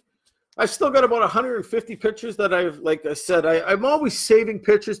week. I've still got about 150 pictures that like I said, I'm always saving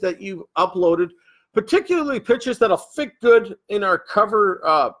pictures that you uploaded, particularly pictures that'll fit good in our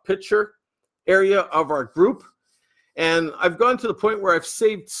cover picture area of our group. And I've gone to the point where I've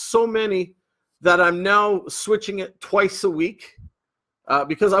saved so many that I'm now switching it twice a week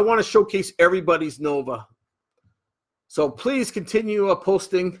because I want to showcase everybody's Nova. So please continue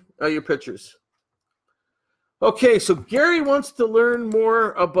posting your pictures. Okay, so Gary wants to learn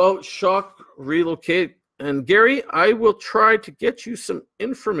more about Shock Relocate. And Gary, I will try to get you some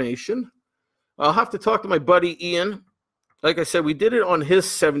information. I'll have to talk to my buddy Ian. Like I said, we did it on his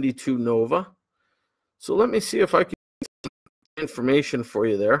 72 Nova. So let me see if I can get some information for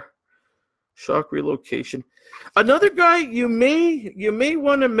you there. Shock relocation. Another guy you may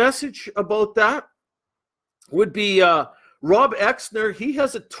want to message about that would be Rob Exner. He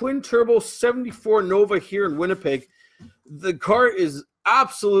has a twin turbo 74 Nova here in Winnipeg. The car is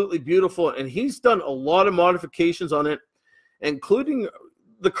absolutely beautiful, and he's done a lot of modifications on it, including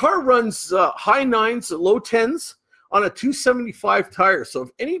the car runs high 9s, low 10s on a 275 tire. So if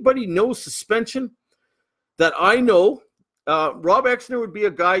anybody knows suspension that I know, Rob Exner would be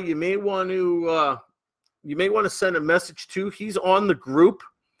a guy you may want to send a message to. He's on the group.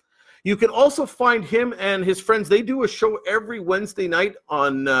 You can also find him and his friends. They do a show every Wednesday night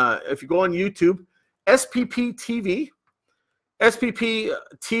on, if you go on YouTube, SPP TV. SPP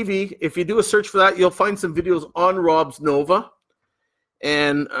TV, if you do a search for that, you'll find some videos on Rob's Nova.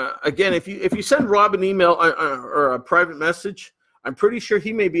 And again, if you send Rob an email or a private message, I'm pretty sure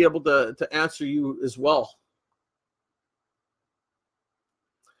he may be able to answer you as well.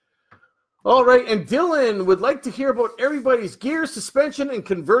 All right, and Dylan would like to hear about everybody's gear, suspension, and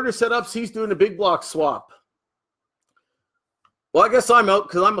converter setups. He's doing a big block swap. Well, I guess I'm out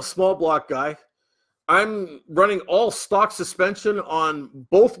because I'm a small block guy. I'm running all stock suspension on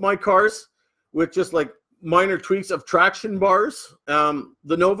both my cars with just like minor tweaks of traction bars. The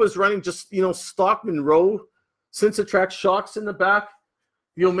Nova's running just, stock Monroe Sensatrack shocks in the back.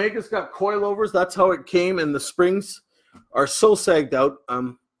 The Omega's got coilovers. That's how it came, and the springs are so sagged out.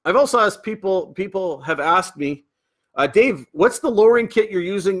 I've also asked people have asked me, Dave, what's the lowering kit you're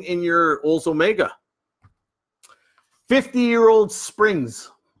using in your Olds Omega? 50-year-old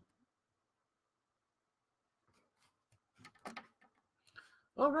springs.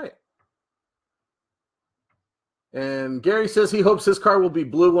 All right. And Gary says he hopes his car will be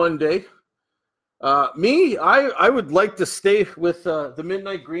blue one day. I would like to stay with the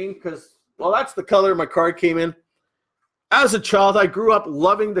midnight green because, well, that's the color my car came in. As a child, I grew up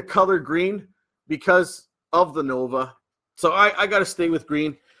loving the color green because of the Nova. So I got to stay with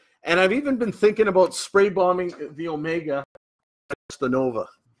green. And I've even been thinking about spray bombing the Omega the Nova.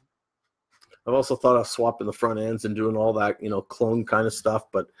 I've also thought of swapping the front ends and doing all that, clone kind of stuff,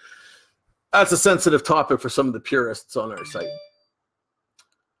 but that's a sensitive topic for some of the purists on our site.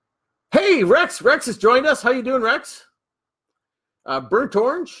 Hey, Rex. Rex has joined us. How you doing, Rex? Burnt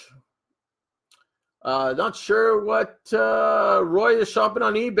orange. Not sure what Roy is shopping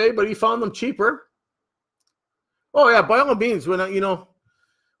on eBay, but he found them cheaper. Oh yeah, by all means, when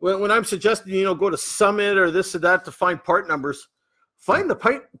I'm suggesting go to Summit or this or that to find part numbers, find the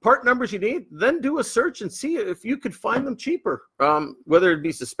part numbers you need, then do a search and see if you could find them cheaper. Whether it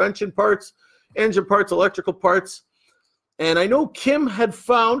be suspension parts, engine parts, electrical parts. And I know Kim had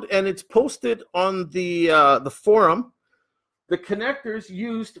found, and it's posted on the forum, the connectors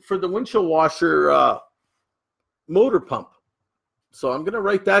used for the windshield washer motor pump. So I'm going to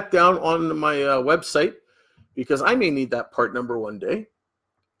write that down on my website because I may need that part number one day.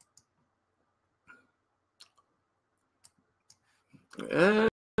 And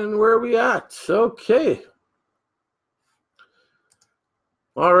where are we at? Okay.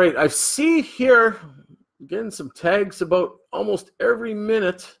 All right. I see here getting some tags about almost every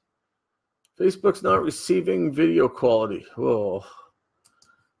minute. Facebook's not receiving video quality. Whoa.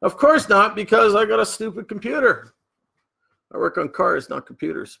 Of course not, because I got a stupid computer. I work on cars, not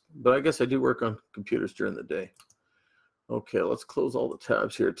computers. But I guess I do work on computers during the day. Okay, let's close all the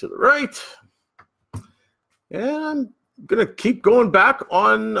tabs here to the right. And I'm going to keep going back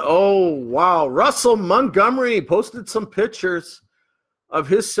on, oh, wow. Russell Montgomery posted some pictures of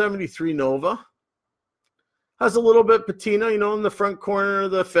his 73 Nova. Has a little bit patina, in the front corner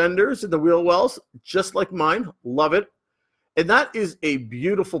of the fenders and the wheel wells, just like mine. Love it. And that is a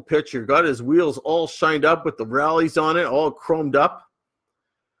beautiful picture. Got his wheels all shined up with the rallies on it, all chromed up.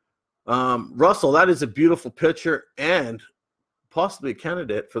 Russell, that is a beautiful picture and possibly a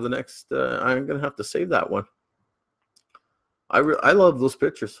candidate for the next, I'm going to have to save that one. I love those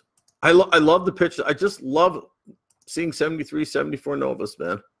pictures. I love the pictures. I just love seeing 73, 74 Novas,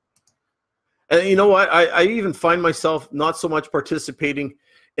 man. And you know what? I even find myself not so much participating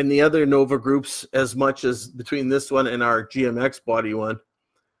in the other Nova groups as much as between this one and our GMX body one.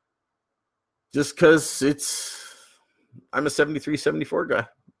 Just because I'm a 73, 74 guy.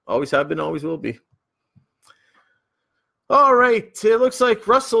 Always have been, always will be. All right. It looks like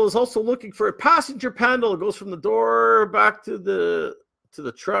Russell is also looking for a passenger panel. It goes from the door back to the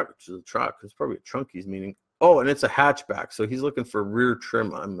truck. To the truck. It's probably a trunk he's meaning. Oh, and it's a hatchback. So he's looking for rear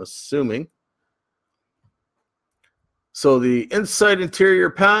trim, I'm assuming. So the inside interior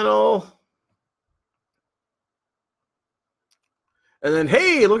panel. And then,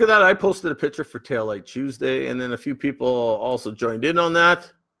 hey, look at that. I posted a picture for Taillight Tuesday, and then a few people also joined in on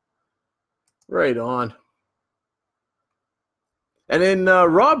that. Right on. And then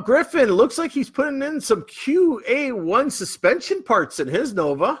Rob Griffin, looks like he's putting in some QA1 suspension parts in his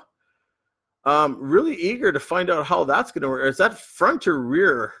Nova. Really eager to find out how that's going to work. Is that front or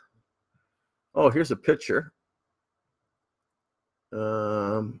rear? Oh, here's a picture.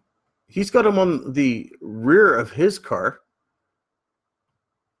 He's got them on the rear of his car.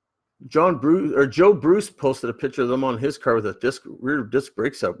 Joe Bruce posted a picture of them on his car with a rear disc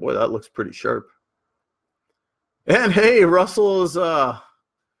brake set. Boy, that looks pretty sharp. And hey, Russell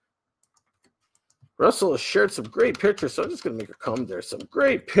has shared some great pictures, so I'm just gonna make a comment there. Some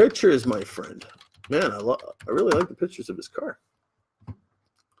great pictures, my friend. Man, I really like the pictures of his car.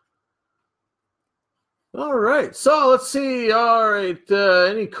 All right, so let's see. All right,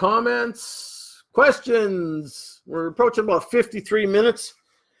 any comments, questions? We're approaching about 53 minutes.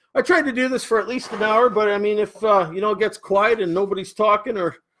 I tried to do this for at least an hour, but I mean, if it gets quiet and nobody's talking,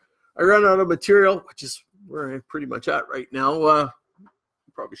 or I run out of material, which is where I'm pretty much at right now,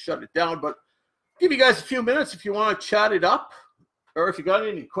 probably shut it down. But give you guys a few minutes if you want to chat it up, or if you got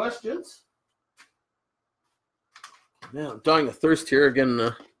any questions. Man, I'm dying of thirst here again.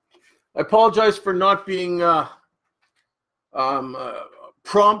 I apologize for not being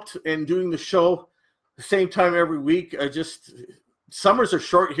prompt and doing the show the same time every week. Summers are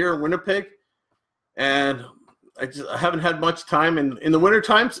short here in Winnipeg, and I haven't had much time. And in the winter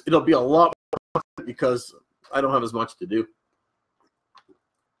times, it'll be a lot more because I don't have as much to do.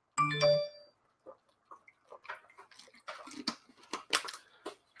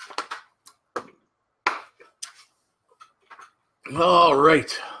 All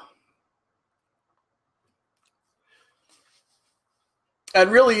right.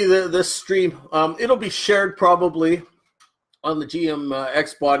 And really, this stream, it'll be shared probably on the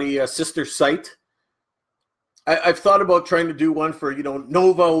GMX Body sister site. I've thought about trying to do one for,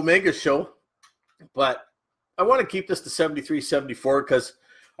 Nova Omega show, but I want to keep this to 73, 74 because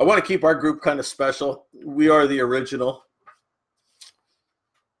I want to keep our group kind of special. We are the original.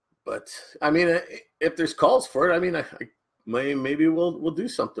 But I mean, if there's calls for it, I mean, maybe we'll do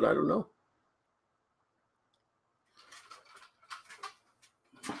something. I don't know.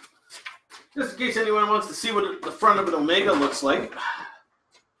 Just in case anyone wants to see what the front of an Omega looks like.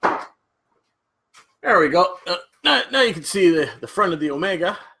 There we go. Now you can see the front of the Omega.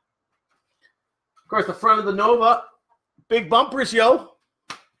 Of course, the front of the Nova, big bumpers, yo.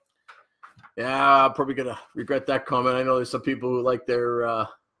 Yeah, I'm probably gonna regret that comment. I know there's some people who like their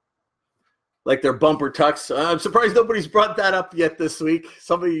bumper tucks. I'm surprised nobody's brought that up yet this week.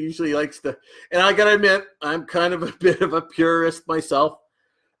 Somebody usually likes to, and I gotta admit, I'm kind of a bit of a purist myself.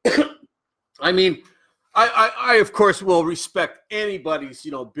 I mean, I of course will respect anybody's,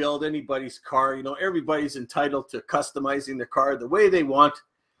 build, anybody's car. Everybody's entitled to customizing their car the way they want.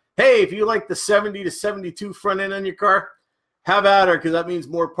 Hey, if you like the 70 to 72 front end on your car, have at her, because that means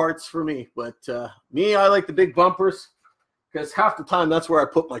more parts for me. But me, I like the big bumpers, because half the time that's where I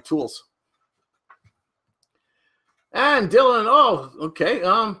put my tools. And Dylan, oh, okay.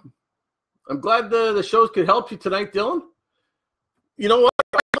 I'm glad the shows could help you tonight, Dylan. You know what?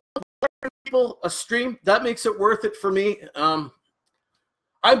 People a stream, that makes it worth it for me. I'm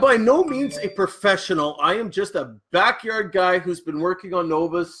by no means a professional. I am just a backyard guy who's been working on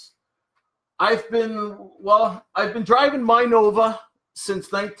Novas. I've been driving my Nova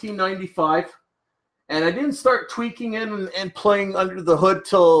since 1995, and I didn't start tweaking in and playing under the hood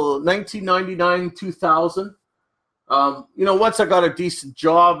till 1999, 2000. Once I got a decent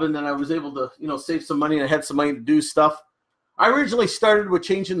job and then I was able to, save some money and I had some money to do stuff. I originally started with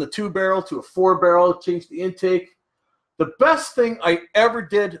changing the 2-barrel to a 4-barrel, changed the intake. The best thing I ever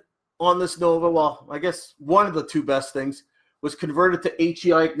did on this Nova, well, I guess one of the two best things, was converted to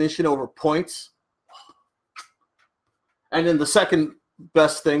HEI ignition over points. And then the second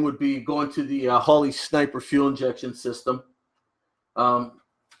best thing would be going to the Holley Sniper fuel injection system,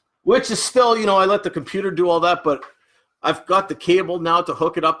 which is still, I let the computer do all that, but I've got the cable now to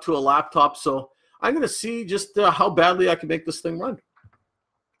hook it up to a laptop, so I'm going to see just how badly I can make this thing run.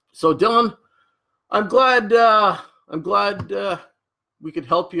 So, Dylan, I'm glad we could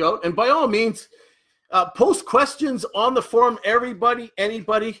help you out. And by all means, post questions on the forum,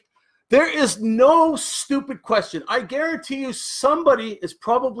 anybody. There is no stupid question. I guarantee you somebody is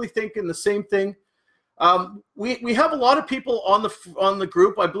probably thinking the same thing. We have a lot of people on the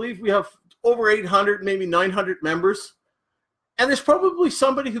group. I believe we have over 800, maybe 900 members. And there's probably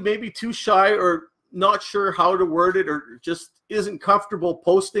somebody who may be too shy or not sure how to word it or just isn't comfortable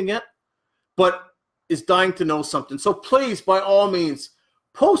posting it, but is dying to know something. So please, by all means,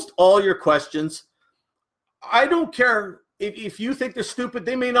 post all your questions. I don't care if you think they're stupid.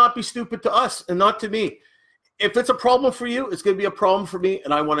 They may not be stupid to us and not to me. If it's a problem for you, it's going to be a problem for me,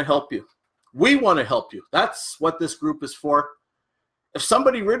 and I want to help you. We want to help you. That's what this group is for. If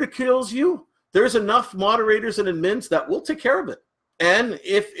somebody ridicules you, there's enough moderators and admins that will take care of it. And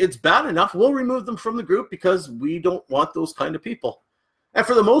if it's bad enough, we'll remove them from the group because we don't want those kind of people. And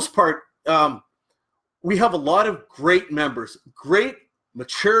for the most part, we have a lot of great members, great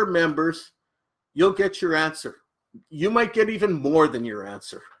mature members. You'll get your answer. You might get even more than your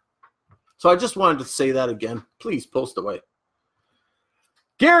answer. So I just wanted to say that again. Please post away.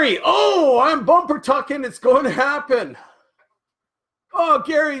 Gary, oh, I'm bumper tucking. It's going to happen. Oh,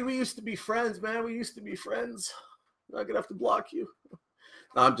 Gary, we used to be friends, man. We used to be friends. I'm not going to have to block you.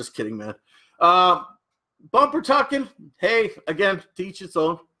 No, I'm just kidding, man. Bumper tucking. Hey, again, to each its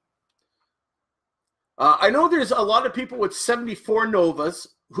own. I know there's a lot of people with 74 Novas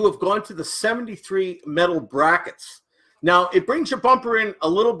who have gone to the 73 metal brackets. Now, it brings your bumper in a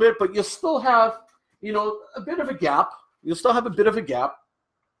little bit, but you'll still have, a bit of a gap. You'll still have a bit of a gap,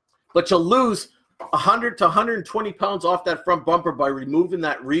 but you'll lose 100 to 120 pounds off that front bumper by removing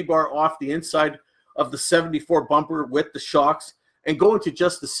that rebar off the inside of the 74 bumper with the shocks and going to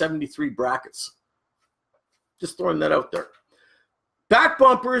just the 73 brackets. Just throwing that out there. Back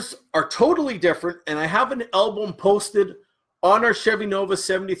bumpers are totally different, and I have an album posted on our Chevy Nova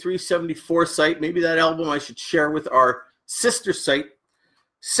 73-74 site. Maybe that album I should share with our sister site.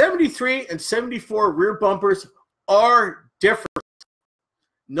 73 and 74 rear bumpers are different.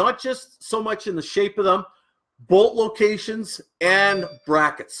 Not just so much in the shape of them, bolt locations and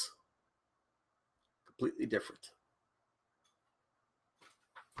brackets. Completely different.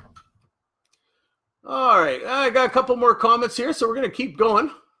 All right, I got a couple more comments here, so we're going to keep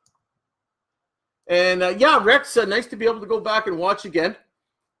going. And yeah, Rex, nice to be able to go back and watch again.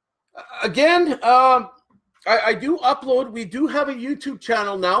 Again, I do upload. We do have a YouTube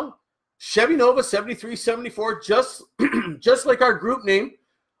channel now, Chevy Nova 73-74, just like our group name.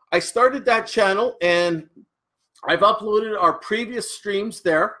 I started that channel, and I've uploaded our previous streams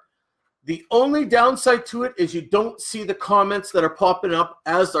there. The only downside to it is you don't see the comments that are popping up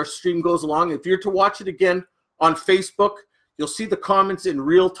as our stream goes along. If you're to watch it again on Facebook, you'll see the comments in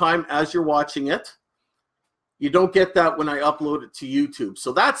real time as you're watching it. You don't get that when I upload it to YouTube.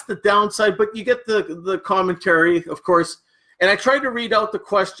 So that's the downside, but you get the commentary, of course. And I try to read out the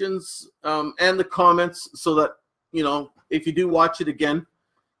questions and the comments so that, you know, if you do watch it again,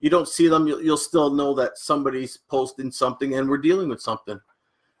 you don't see them, you'll still know that somebody's posting something and we're dealing with something.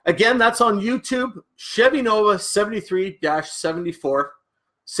 Again, that's on YouTube, Chevy Nova 73-74,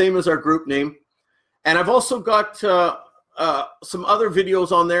 same as our group name. And I've also got some other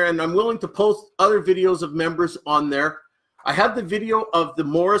videos on there, and I'm willing to post other videos of members on there. I have the video of the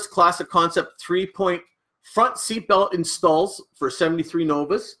Morris Classic Concept 3-point front seatbelt installs for 73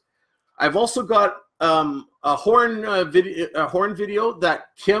 Novas. I've also got a horn video that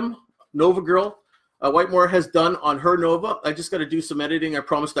Kim, Nova Girl, Whitemore, has done on her Nova. I just got to do some editing I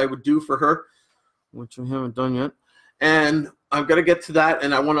promised I would do for her, which I haven't done yet. And I've got to get to that,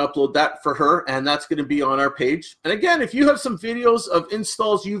 and I want to upload that for her, and that's going to be on our page. And again, if you have some videos of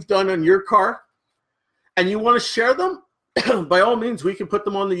installs you've done on your car and you want to share them, by all means, we can put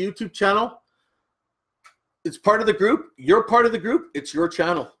them on the YouTube channel. It's part of the group. You're part of the group. It's your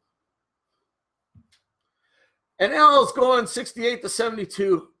channel. And L's going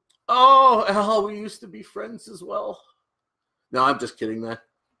 68-72. Oh, Al, we used to be friends as well. No, I'm just kidding, man.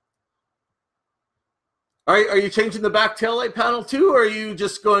 Are you changing the back taillight panel too, or are you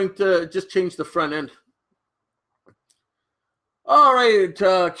just going to just change the front end? All right,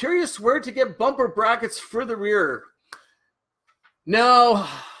 curious where to get bumper brackets for the rear. Now,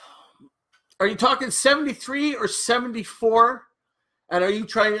 are you talking 73 or 74? And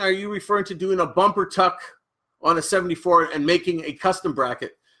are you referring to doing a bumper tuck on a 74 and making a custom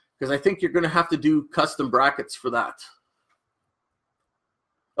bracket? Because I think you're going to have to do custom brackets for that.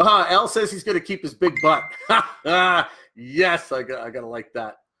 Al says he's going to keep his big butt. Yes, I gotta like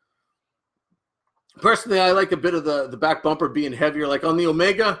that. Personally, I like a bit of the back bumper being heavier. Like on the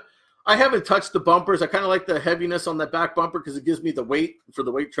Omega, I haven't touched the bumpers. I kind of like the heaviness on that back bumper because it gives me the weight for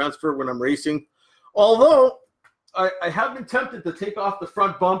the weight transfer when I'm racing. Although, I have been tempted to take off the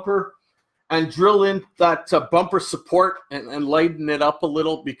front bumper and drill in that bumper support and lighten it up a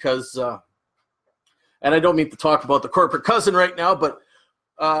little because, and I don't mean to talk about the corporate cousin right now, but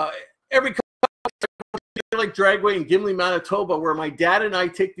every like Dragway in Gimli, Manitoba, where my dad and I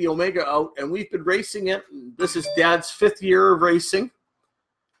take the Omega out, and we've been racing it. This is Dad's 5th year of racing.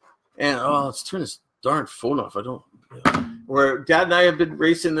 And let's turn this darn phone off. Where Dad and I have been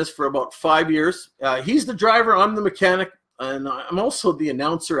racing this for about 5 years. He's the driver, I'm the mechanic, and I'm also the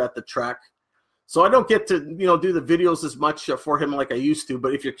announcer at the track. So I don't get to, do the videos as much for him like I used to.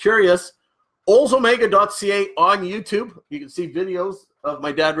 But if you're curious, oldsomega.ca on YouTube. You can see videos of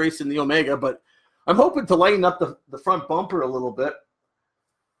my dad racing the Omega, but I'm hoping to lighten up the front bumper a little bit.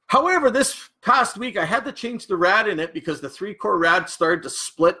 However, this past week, I had to change the rad in it because the 3-core rad started to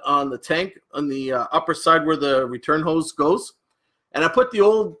split on the tank on the upper side where the return hose goes. And I put the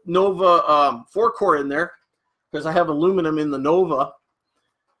old Nova 4-core in there because I have aluminum in the Nova.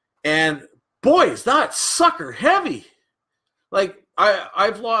 And boy, is that sucker heavy. Like,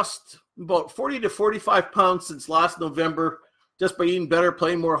 I've lost about 40 to 45 pounds since last November just by eating better,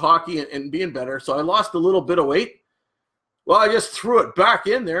 playing more hockey, and being better. So I lost a little bit of weight. Well, I just threw it back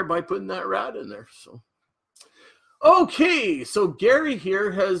in there by putting that rad in there. So, okay, so Gary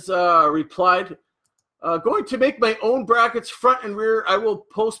here has replied, going to make my own brackets front and rear. I will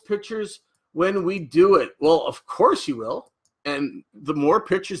post pictures when we do it. Well, of course you will. And the more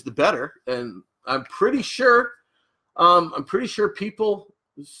pictures, the better. And I'm pretty sure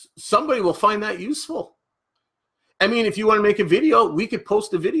somebody will find that useful. I mean, if you want to make a video, we could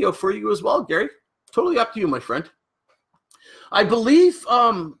post a video for you as well, Gary. Totally up to you, my friend. I believe,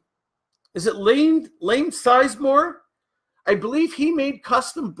 is it Lane Sizemore? I believe he made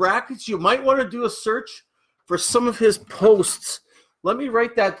custom brackets. You might want to do a search for some of his posts. Let me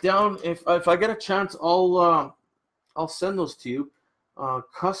write that down. If I get a chance, I'll send those to you.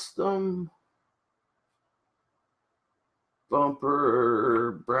 Custom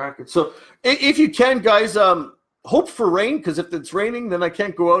bumper brackets. So if you can, guys, hope for rain, because if it's raining, then I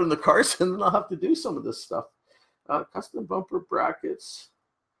can't go out in the cars, and then I'll have to do some of this stuff. Custom bumper brackets.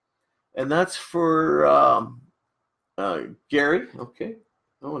 And that's for Gary. Okay.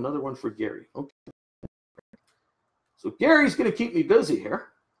 Oh, another one for Gary. Okay. So Gary's going to keep me busy here.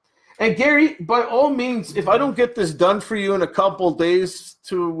 And Gary, by all means, if I don't get this done for you in a couple days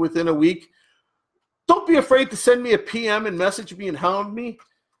to within a week, don't be afraid to send me a PM and message me and hound me,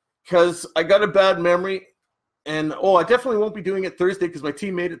 because I got a bad memory. And, I definitely won't be doing it Thursday because my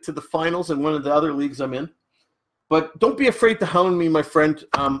team made it to the finals in one of the other leagues I'm in. But don't be afraid to hound me, my friend.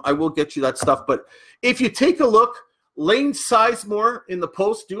 I will get you that stuff. But if you take a look, Lane Sizemore in the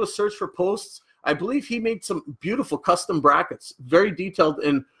post, do a search for posts. I believe he made some beautiful custom brackets, very detailed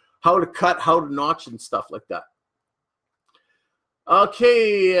in how to cut, how to notch, and stuff like that.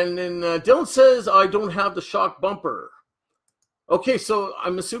 Okay, and then Dylan says, I don't have the shock bumper. Okay, so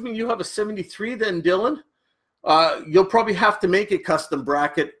I'm assuming you have a 73 then, Dylan. You'll probably have to make a custom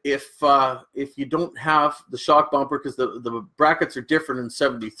bracket if you don't have the shock bumper because the brackets are different in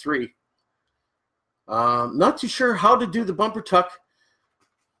 73. Not too sure how to do the bumper tuck.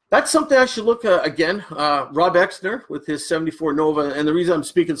 That's something I should look at again. Rob Exner with his 74 Nova. And the reason I'm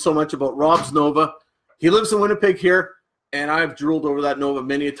speaking so much about Rob's Nova, he lives in Winnipeg here, and I've drooled over that Nova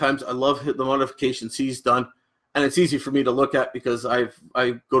many a times. I love the modifications he's done. And it's easy for me to look at because I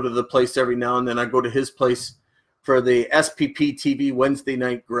go to the place every now and then. I go to his place for the SPP TV Wednesday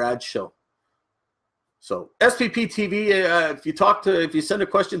night garage show. So SPP TV, if you send a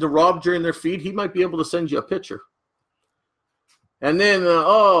question to Rob during their feed, he might be able to send you a picture. And then,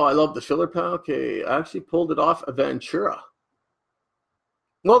 I love the filler panel. Okay, I actually pulled it off a Ventura.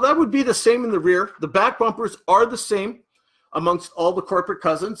 Well, that would be the same in the rear. The back bumpers are the same amongst all the corporate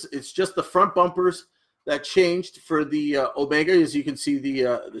cousins. It's just the front bumpers that changed for the Omega. As you can see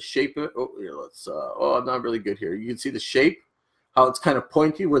the shape. I'm not really good here. You can see the shape, how it's kind of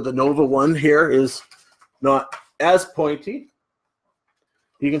pointy, where the Nova one here is not as pointy.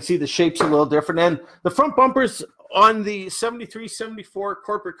 You can see the shape's a little different. And the front bumpers on the 73, 74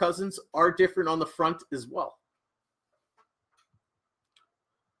 corporate cousins are different on the front as well.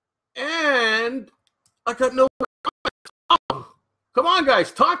 And I got no. Oh, come on,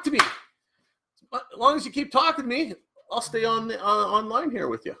 guys, talk to me. As long as you keep talking to me, I'll stay online here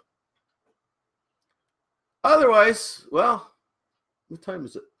with you. Otherwise, well, what time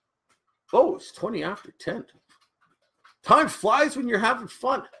is it? Oh, it's 20 after 10. Time flies when you're having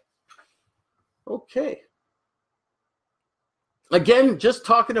fun. Okay. Again, just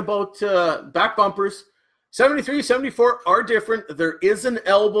talking about back bumpers. 73, 74 are different. There is an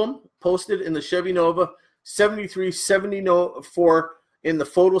album posted in the Chevy Nova. 73, 74 in the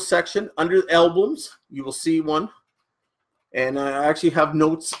photo section. Under albums, you will see one. And I actually have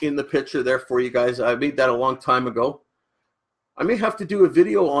notes in the picture there for you guys. I made that a long time ago. I may have to do a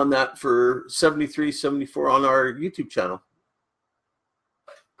video on that for 73, 74 on our YouTube channel.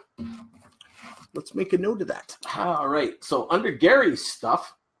 Let's make a note of that. All right. So under Gary's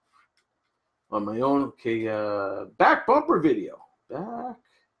stuff, on my own, okay, back bumper video. Back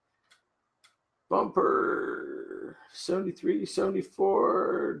bumper 73,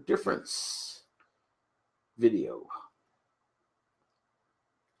 74 difference video.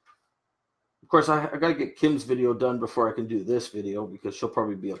 Of course, I got to get Kim's video done before I can do this video because she'll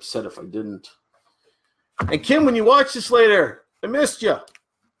probably be upset if I didn't. And Kim, when you watch this later, I missed you.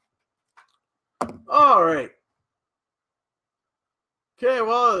 All right. Okay,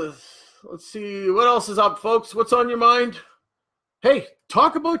 well, let's see. What else is up, folks? What's on your mind? Hey,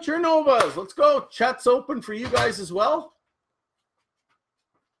 talk about your Novas. Let's go. Chat's open for you guys as well.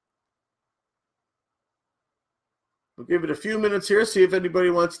 We'll give it a few minutes here, see if anybody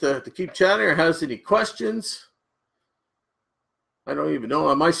wants to keep chatting or has any questions. I don't even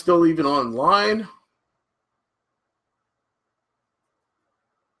know. Am I still even online?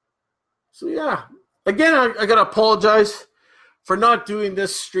 So, yeah. Again, I got to apologize for not doing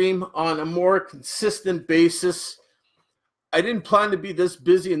this stream on a more consistent basis. I didn't plan to be this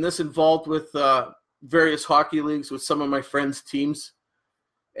busy and this involved with various hockey leagues with some of my friends' teams.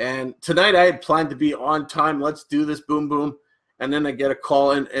 And tonight I had planned to be on time. Let's do this, boom, boom. And then I get a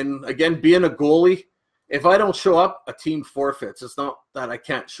call. And again, being a goalie, if I don't show up, a team forfeits. It's not that I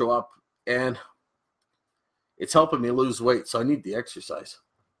can't show up. And it's helping me lose weight, so I need the exercise.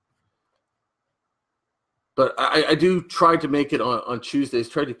 But I do try to make it on Tuesdays.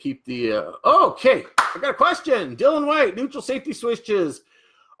 Try to keep the okay, I got a question. Dylan White, neutral safety switches.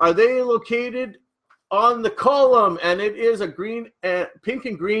 Are they located on the column? And it is a green and pink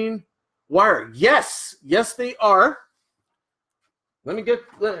and green wire. Yes, they are. Let me get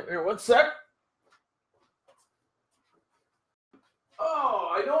here. 1 sec. Oh,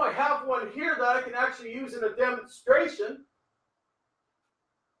 I know I have one here that I can actually use in a demonstration.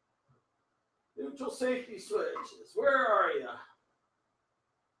 Neutral safety switches. Where are you?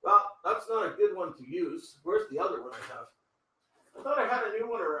 Well, that's not a good one to use. Where's the other one I have? I thought I had a new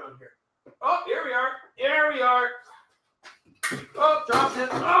one around here. Oh, here we are. Here we are. Oh, dropped it.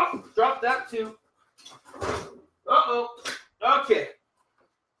 Oh, dropped that too. Uh-oh. Okay.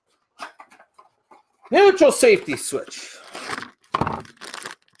 Neutral safety switch.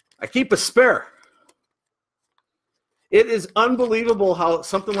 I keep a spare. It is unbelievable how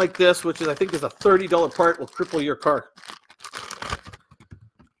something like this, which is I think is a $30 part, will cripple your car.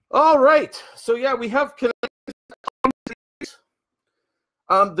 All right, so yeah, we have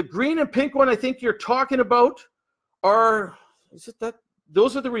the green and pink one. I think you're talking about are, is it that?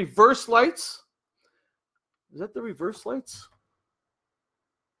 Those are the reverse lights. Is that the reverse lights?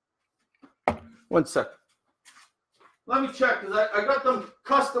 One sec. Let me check because I got them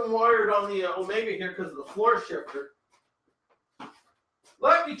custom wired on the Omega here because of the floor shifter.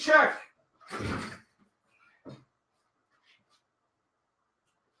 Let me check.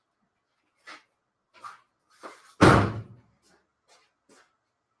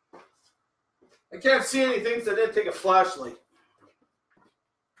 I can't see anything, so I didn't take a flashlight.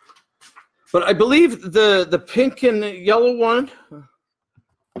 But I believe the pink and the yellow one,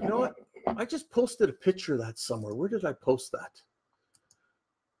 you know what? I just posted a picture of that somewhere. Where did I post that?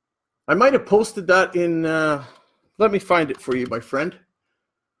 I might have posted that in, let me find it for you, my friend.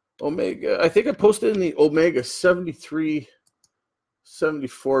 Omega, I think I posted in the Omega 73,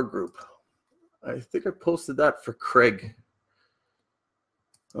 74 group. I think I posted that for Craig.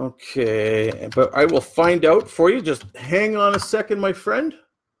 Okay, but I will find out for you. Just hang on a second, my friend.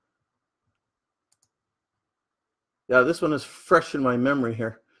 Yeah, this one is fresh in my memory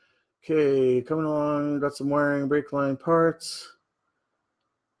here. Okay, coming along, got some wiring, brake line parts.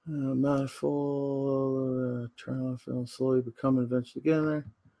 Manifold, turn off, and slowly become eventually getting there.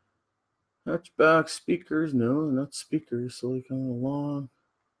 Hatchback, speakers, no, not speakers, slowly coming along.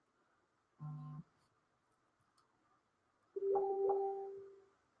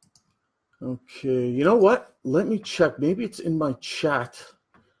 Okay, you know what? Let me check. Maybe it's in my chat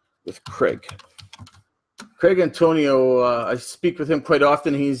with Craig. Craig Antonio, I speak with him quite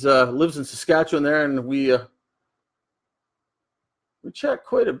often. He's lives in Saskatchewan there, and we chat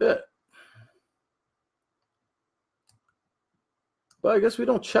quite a bit. But I guess we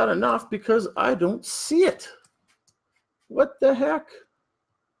don't chat enough because I don't see it. What the heck?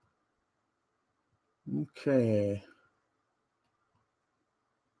 Okay.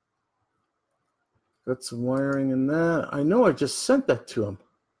 Got some wiring in that. I know I just sent that to him.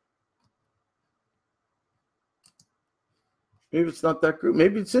 Maybe it's not that group.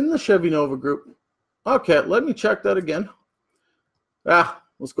 Maybe it's in the Chevy Nova group. Okay, let me check that again.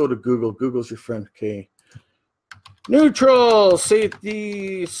 Let's go to Google. Google's your friend. Okay. Neutral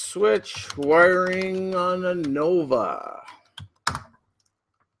safety switch wiring on a Nova.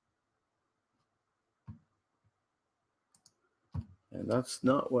 And that's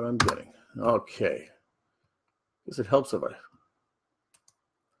not what I'm getting. Okay. Guess it helps if I.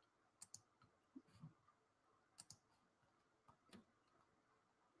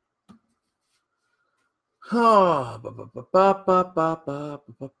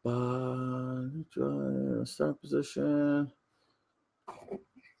 Start position.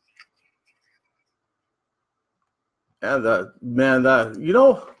 And you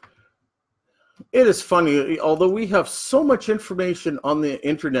know, it is funny. Although we have so much information on the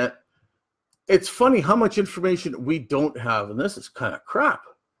internet, it's funny how much information we don't have, and this is kind of crap.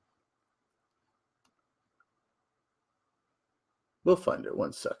 We'll find it.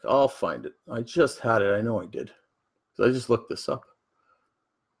 One sec. I'll find it. I just had it. I know I did. So I just looked this up.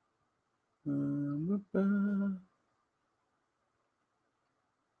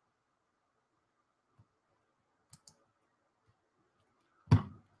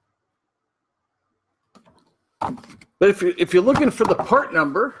 But if you're looking for the part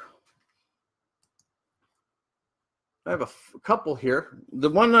number, I have a couple here. The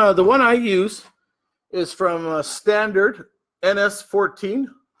one I use is from standard NS14,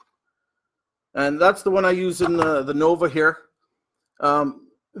 and that's the one I use in the Nova here.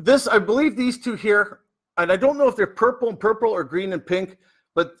 This, I believe these two here, and I don't know if they're purple and purple or green and pink,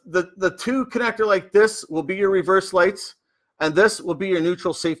 but the two connector like this will be your reverse lights, and this will be your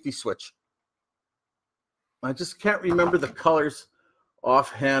neutral safety switch. I just can't remember the colors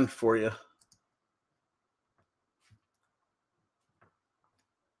offhand for you.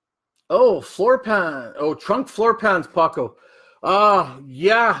 Oh, floor pan. Oh, trunk floor pans, Paco.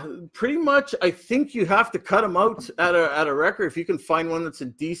 Yeah, pretty much. I think you have to cut them out at a wrecker if you can find one that's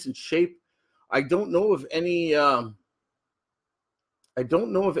in decent shape. I don't know of any. I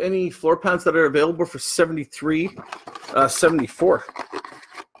don't know of any floor pans that are available for 73, 74.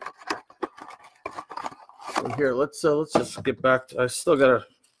 So here, let's just get back to. I still gotta.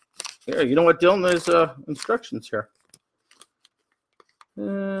 Here, you know what, Dylan? There's instructions here.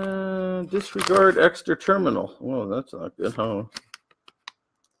 Disregard extra terminal. Well, that's not good, huh?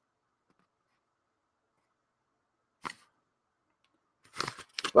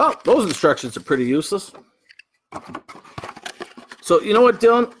 Well, those instructions are pretty useless. So you know what,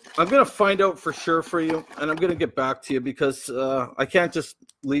 Dylan? I'm going to find out for sure for you, and I'm going to get back to you because I can't just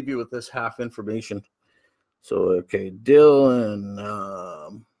leave you with this half information. So, okay,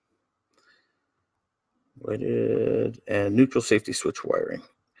 Dylan, weighted and neutral safety switch wiring.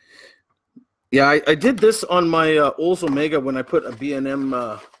 Yeah, I did this on my Olds Omega when I put a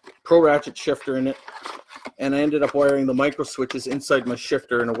B&M Pro Ratchet shifter in it, and I ended up wiring the micro switches inside my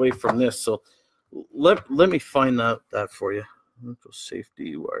shifter and away from this. So let me find that for you. Neutral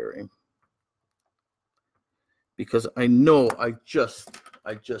safety wiring. Because I know I just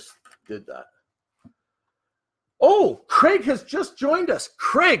did that. Oh, Craig has just joined us.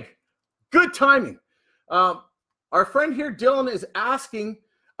 Craig, good timing. Our friend here, Dylan, is asking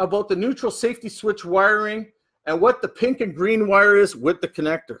about the neutral safety switch wiring and what the pink and green wire is with the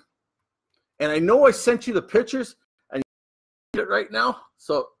connector. And I know I sent you the pictures and you see it right now.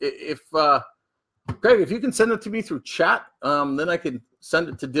 So if Craig, if you can send it to me through chat, then I can send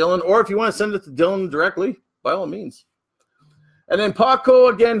it to Dylan. Or if you want to send it to Dylan directly, by all means. And then Paco,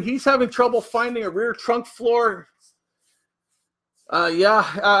 again, he's having trouble finding a rear trunk floor.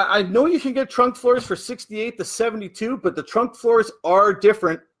 I know you can get trunk floors for 68 to 72, but the trunk floors are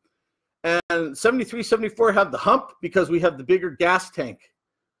different. And 73, 74 have the hump because we have the bigger gas tank.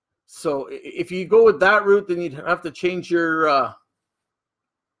 So if you go with that route, then you'd have to change your,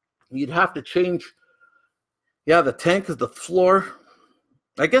 the tank is the floor.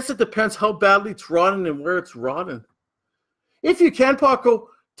 I guess it depends how badly it's rotting and where it's rotting. If you can, Paco,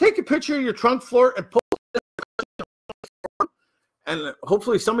 take a picture of your trunk floor and post it, and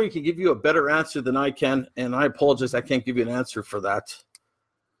hopefully somebody can give you a better answer than I can. And I apologize, I can't give you an answer for that.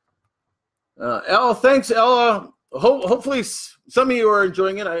 Ella, thanks, Ella. Hopefully some of you are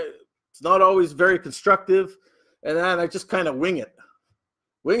enjoying it. It's not always very constructive, and then I just kind of wing it.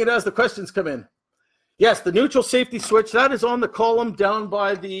 Wing it as the questions come in. Yes, the neutral safety switch, that is on the column down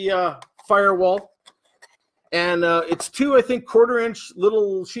by the firewall. And it's two, I think, 1/4-inch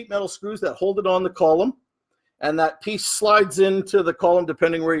little sheet metal screws that hold it on the column. And that piece slides into the column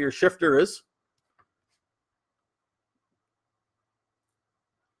depending where your shifter is.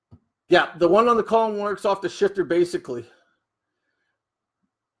 Yeah, the one on the column works off the shifter basically.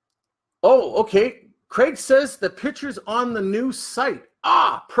 Oh, okay. Craig says the picture's on the new site.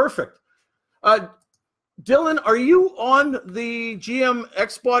 Ah, perfect. Dylan, are you on the GM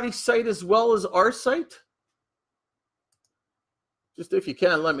X-Body site as well as our site? Just if you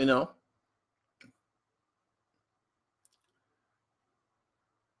can, let me know.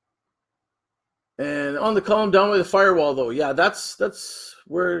 And on the column down by the firewall, though, yeah, that's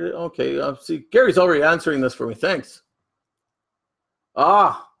where. Okay, see, Gary's already answering this for me. Thanks.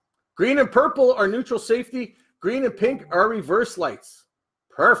 Ah, green and purple are neutral safety. Green and pink are reverse lights.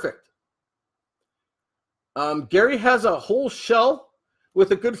 Perfect. Gary has a whole shell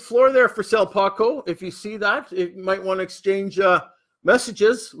with a good floor there for sale, Paco. If you see that, you might want to exchange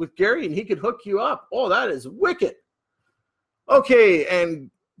messages with Gary, and he could hook you up. Oh, that is wicked. Okay,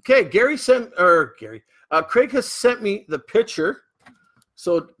 and Craig has sent me the picture.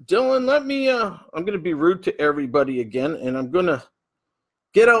 So Dylan, let me. I'm going to be rude to everybody again, and I'm going to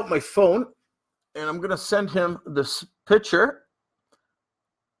get out my phone, and I'm going to send him this picture.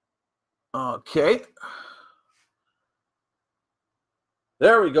 Okay.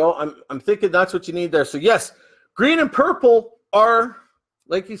 There we go. I'm thinking that's what you need there. So yes, green and purple are,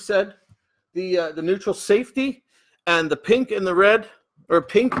 like you said, the neutral safety, and the pink and the red, or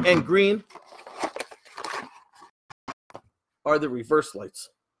pink and green, are the reverse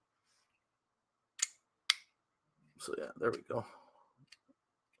lights. So yeah, there we go.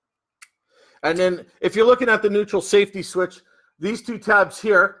 And then if you're looking at the neutral safety switch, these two tabs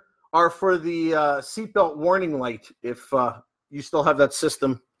here are for the seatbelt warning light if you still have that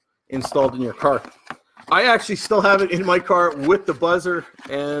system installed in your car. I actually still have it in my car with the buzzer,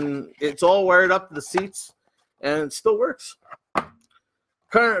 and it's all wired up to the seats, and it still works.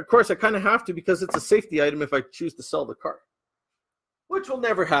 Of course, I kind of have to because it's a safety item if I choose to sell the car, which will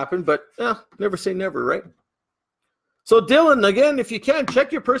never happen, but never say never, right? So Dylan, again, if you can,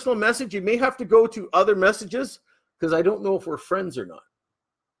 check your personal message. You may have to go to other messages because I don't know if we're friends or not.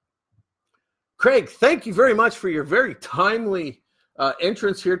 Craig, thank you very much for your very timely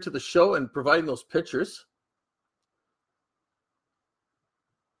entrance here to the show and providing those pictures.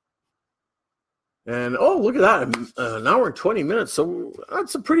 And oh, look at that, an hour and 20 minutes. So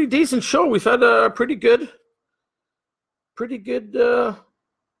that's a pretty decent show. We've had a pretty good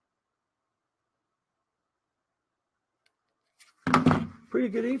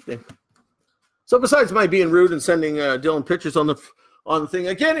evening. So besides my being rude and sending Dylan pictures on on the thing.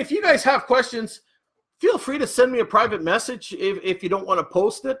 Again, if you guys have questions, feel free to send me a private message if you don't want to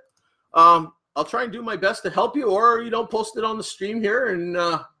post it. I'll try and do my best to help you, or post it on the stream here,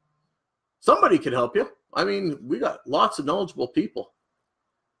 and somebody can help you. I mean, we got lots of knowledgeable people.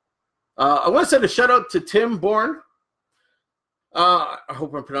 I want to send a shout out to Tim Bourne. I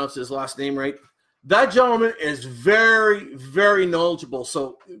hope I'm pronouncing his last name right. That gentleman is very, very knowledgeable.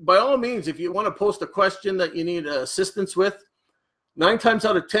 So by all means, if you want to post a question that you need assistance with, 9 times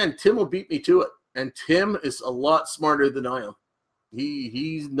out of 10, Tim will beat me to it. And Tim is a lot smarter than I am.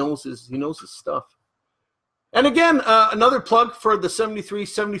 He knows his stuff. And again, another plug for the 73,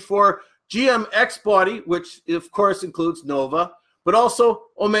 74 GM X body, which of course includes Nova, but also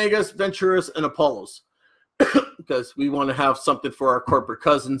Omegas, Venturas, and Apollos, because we want to have something for our corporate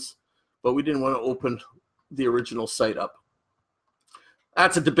cousins, but we didn't want to open the original site up.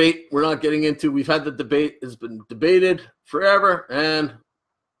 That's a debate we're not getting into. We've had the debate. It's been debated forever, and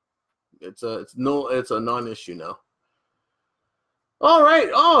it's a non-issue now. All right.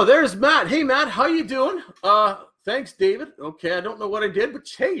 Oh, there's Matt. Hey, Matt, how you doing? Thanks, David. Okay, I don't know what I did, but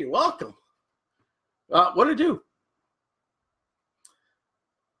hey, you're welcome. What I do?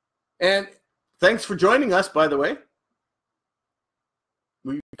 And thanks for joining us, by the way.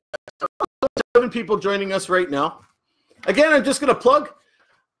 We have 7 people joining us right now. Again, I'm just going to plug.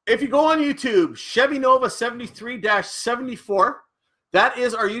 If you go on YouTube, Chevy Nova 73-74, that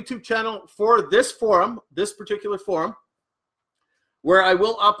is our YouTube channel for this forum, this particular forum, where I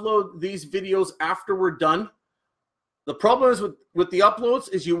will upload these videos after we're done. The problem is with the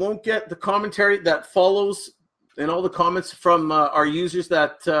uploads is you won't get the commentary that follows and all the comments from our users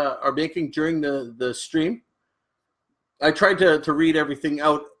that are making during the stream. I tried to read everything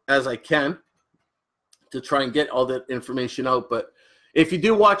out as I can to try and get all that information out. But if you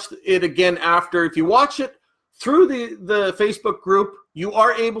do watch it again after, if you watch it through the Facebook group, you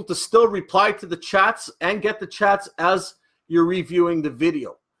are able to still reply to the chats and get the chats as you're reviewing the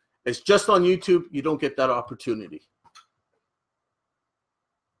video. It's just on YouTube, you don't get that opportunity.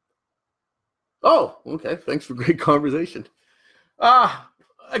 Oh, okay. Thanks for great conversation.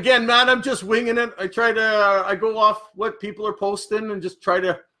 Again, Matt, I'm just winging it. I go off what people are posting and just try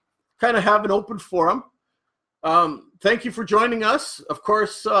to kind of have an open forum. Thank you for joining us. Of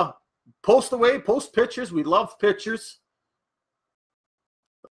course, post away, post pictures. We love pictures.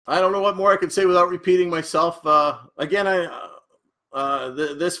 I don't know what more I can say without repeating myself. Again,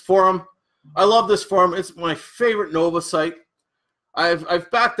 this forum, I love this forum. It's my favorite Nova site. I've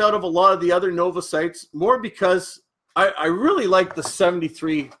backed out of a lot of the other Nova sites more because I really like the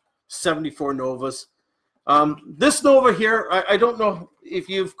 73, 74 Novas. This Nova here, I don't know if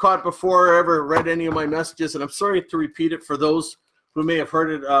you've caught before or ever read any of my messages, and I'm sorry to repeat it for those who may have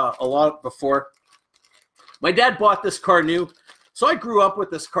heard it a lot before. My dad bought this car new, so I grew up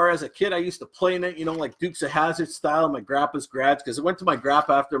with this car as a kid. I used to play in it, like Dukes of Hazzard style in my grandpa's garage, because I went to my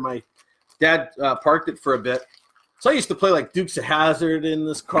grandpa after my dad parked it for a bit. So I used to play like Dukes of Hazzard in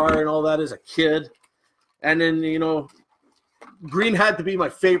this car and all that as a kid. And then, green had to be my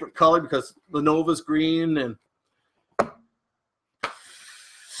favorite color because the Nova's green, and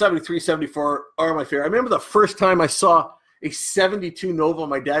 73, 74 are my favorite. I remember the first time I saw a 72 Nova,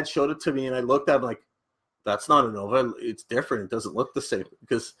 my dad showed it to me, and I looked at it like, that's not a Nova. It's different. It doesn't look the same.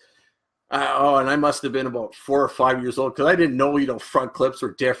 Because, and I must have been about 4 or 5 years old because I didn't know, front clips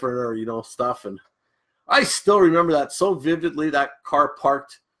were different or, stuff. And I still remember that so vividly, that car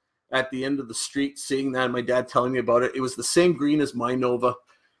parked at the end of the street, seeing that, and my dad telling me about it. It was the same green as my Nova.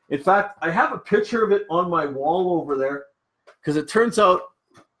 In fact, I have a picture of it on my wall over there because it turns out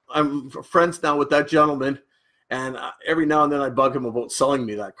I'm friends now with that gentleman, and every now and then I bug him about selling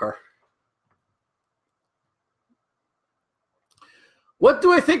me that car. What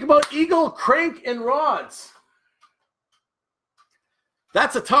do I think about Eagle crank and rods?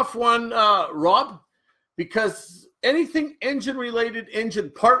 That's a tough one, Rob, because anything engine related,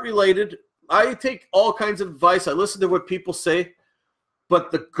 engine part related, I take all kinds of advice. I listen to what people say, but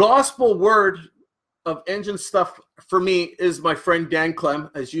the gospel word of engine stuff for me is my friend Dan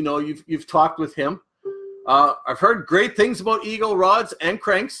Clem. As you know, you've talked with him. I've heard great things about Eagle rods and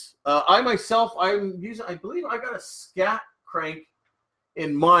cranks. I myself, I believe I got a Scat crank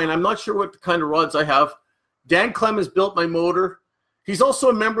in mine. I'm not sure what kind of rods I have. Dan Clem has built my motor. He's also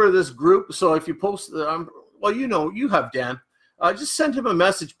a member of this group. So if you post, well, you have Dan. Just send him a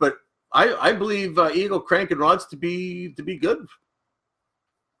message. But I believe Eagle crank and rods to be good.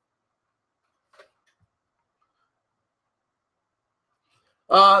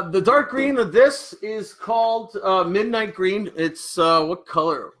 The dark green of this is called Midnight Green. It's what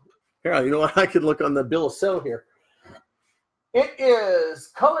color? Here, you know what? I could look on the bill of sale here. It is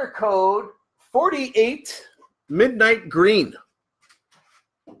color code 48 Midnight Green.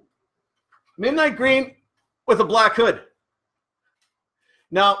 Midnight Green with a black hood.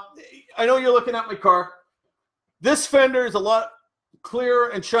 Now, I know you're looking at my car. This fender is a lot clearer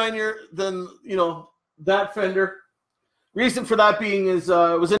and shinier than, you know, that fender. Reason for that being is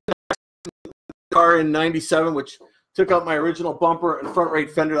it was in the car in 97, which took out my original bumper and front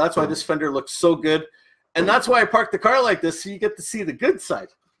right fender. That's why this fender looks so good. And that's why I parked the car like this, so you get to see the good side.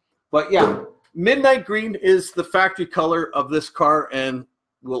 But yeah, Midnight Green is the factory color of this car and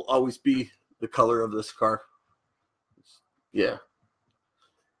will always be the color of this car. Yeah.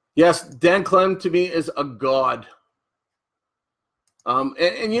 Yes, Dan Clem to me is a god.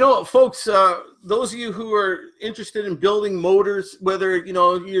 And you know, folks, those of you who are interested in building motors, whether, you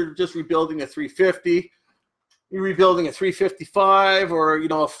know, you're just rebuilding a 350, you're rebuilding a 355, or, you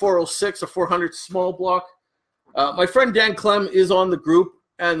know, a 406, a 400 small block. My friend Dan Clem is on the group,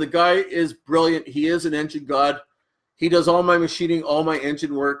 and the guy is brilliant. He is an engine god. He does all my machining, all my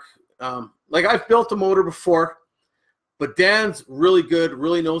engine work. Like, I've built a motor before, but Dan's really good,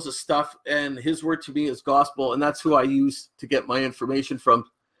 really knows his stuff, and his word to me is gospel, and that's who I use to get my information from.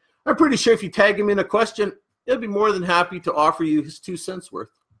 I'm pretty sure if you tag him in a question, he'll be more than happy to offer you his 2 cents worth.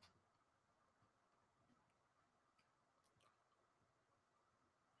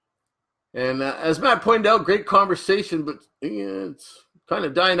 And as Matt pointed out, great conversation, but it's kind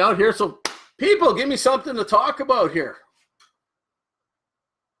of dying out here. So people, give me something to talk about here.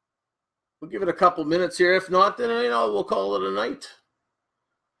 We'll give it a couple minutes here. If not, then, you know, we'll call it a night.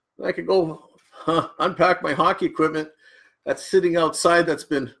 I could go unpack my hockey equipment that's sitting outside. That's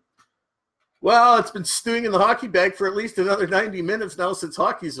been, well, it's been stewing in the hockey bag for at least another 90 minutes now since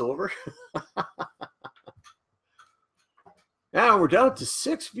hockey's over. Now we're down to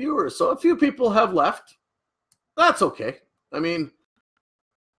 6 viewers, so a few people have left. That's okay. I mean,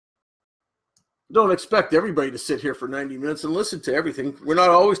 don't expect everybody to sit here for 90 minutes and listen to everything. We're not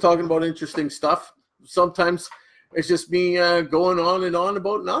always talking about interesting stuff. Sometimes it's just me going on and on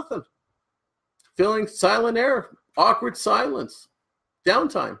about nothing. Filling silent air, awkward silence,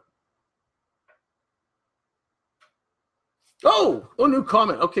 downtime. Oh, new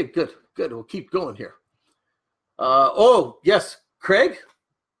comment. Okay, good. We'll keep going here. Oh, yes, Craig,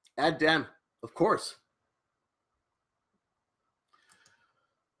 add Dan, of course.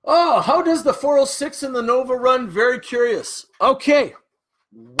 Oh, how does the 406 and the Nova run? Very curious. Okay,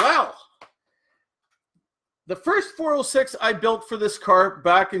 well, the first 406 I built for this car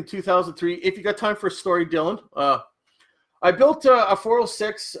back in 2003, if you got time for a story, Dylan, I built a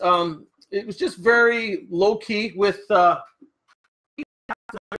 406. It was just very low-key with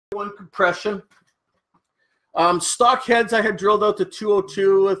one compression. Stock heads I had drilled out to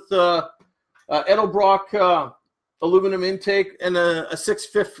 202 with Edelbrock aluminum intake and a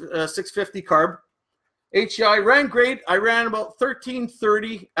 650 carb. HEI ran great. I ran about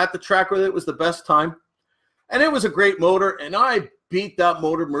 1330 at the track with it. Was the best time. And it was a great motor, and I beat that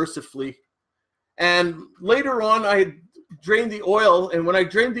motor mercifully. And later on, I had drained the oil, and when I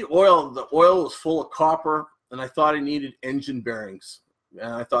drained the oil was full of copper, and I thought I needed engine bearings.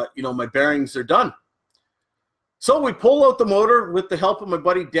 And I thought, you know, my bearings are done. So we pull out the motor with the help of my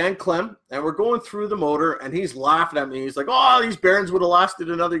buddy Dan Clem, and we're going through the motor, and he's laughing at me. He's like, oh, these bearings would have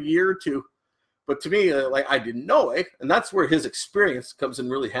lasted another year or two. But to me, like, I didn't know, eh? And that's where his experience comes in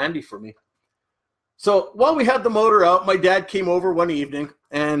really handy for me. So while we had the motor out, my dad came over one evening,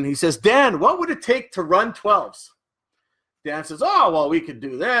 and he says, Dan, what would it take to run 12s? Dan says, oh, well, we could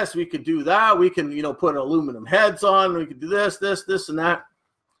do this, we could do that, we can, you know, put aluminum heads on, we could do this, and that.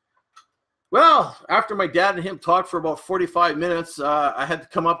 Well, after my dad and him talked for about 45 minutes, I had to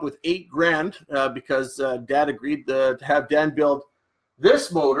come up with $8,000 because Dad agreed to have Dan build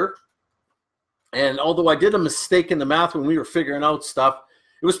this motor. And although I did a mistake in the math when we were figuring out stuff,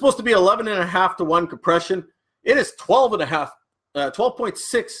 it was supposed to be 11.5 to 1 compression. It is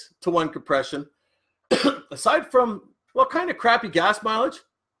 12.6 to 1 compression. Aside from, well, kind of crappy gas mileage,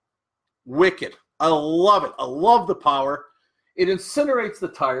 wicked. I love it. I love the power. It incinerates the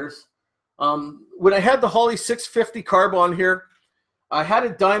tires. When I had the Holley 650 carb on here, I had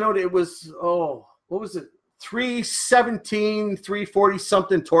it dynoed. It was, oh, what was it? 317, 340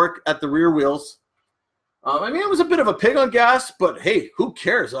 something torque at the rear wheels. I mean, it was a bit of a pig on gas, but hey, who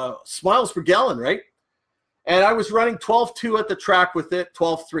cares? Smiles per gallon, right? And I was running 12.2 at the track with it,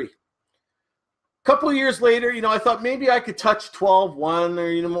 12.3. A couple of years later, you know, I thought maybe I could touch 12.1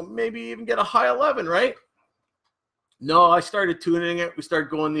 or, you know, maybe even get a high 11, right? No, I started tuning it. We started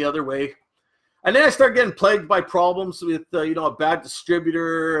going the other way. And then I started getting plagued by problems with, you know, a bad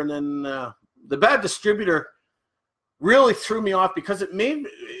distributor. And then the bad distributor really threw me off because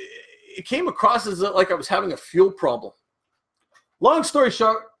it came across as like I was having a fuel problem. Long story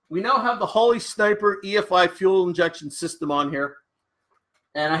short, we now have the Holley Sniper EFI fuel injection system on here.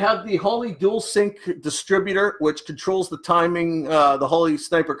 And I have the Holley dual sync distributor, which controls the timing. The Holley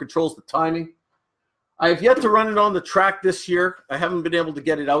Sniper controls the timing. I have yet to run it on the track this year. I haven't been able to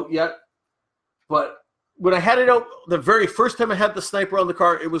get it out yet. But when I had it out, the very first time I had the Sniper on the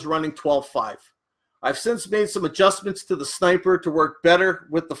car, it was running 12.5. I've since made some adjustments to the Sniper to work better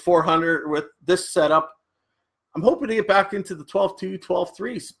with the 400, with this setup. I'm hoping to get back into the 12.2,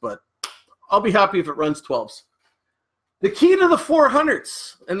 12.3s, but I'll be happy if it runs 12s. The key to the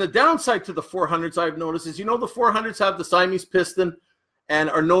 400s and the downside to the 400s I've noticed is, the 400s have the Siamese piston and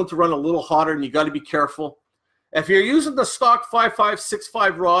are known to run a little hotter, and you got to be careful. If you're using the stock 5.5,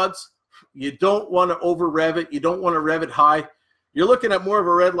 6.5 rods, you don't want to over rev it. You don't want to rev it high. You're looking at more of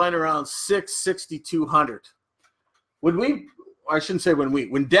a red line around 6,200. When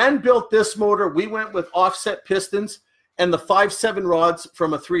Dan built this motor, we went with offset pistons and the 5.7 rods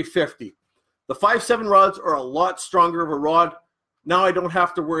from a 350. The 5.7 rods are a lot stronger of a rod. Now I don't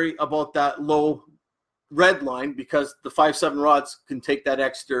have to worry about that low red line because the 5.7 rods can take that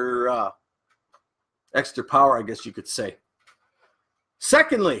extra power, I guess you could say.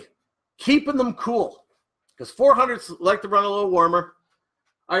 Secondly, keeping them cool, because 400s like to run a little warmer.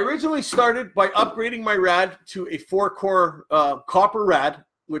 I originally started by upgrading my rad to a 4-core copper rad,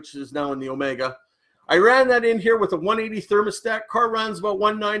 which is now in the Omega. I ran that in here with a 180 thermostat. Car runs about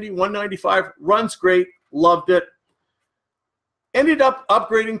 190, 195. Runs great. Loved it. Ended up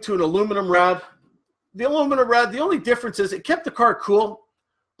upgrading to an aluminum rad. The aluminum rad, the only difference is it kept the car cool,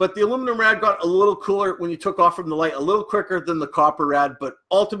 but the aluminum rad got a little cooler when you took off from the light, a little quicker than the copper rad. But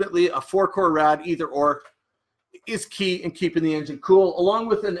ultimately, a 4-core rad, either or, is key in keeping the engine cool, along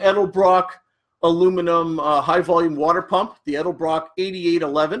with an Edelbrock aluminum high-volume water pump. The Edelbrock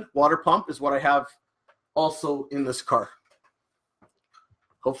 8811 water pump is what I have also in this car.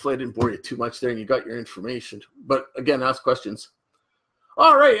 Hopefully I didn't bore you too much there and you got your information. But again, ask questions.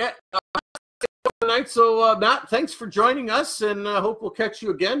 All right. Tonight. So Matt, thanks for joining us, and I hope we'll catch you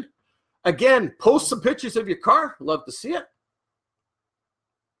again. Again, post some pictures of your car. Love to see it.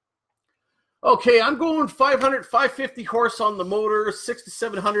 Okay, I'm going 500, 550 horse on the motor, 6 to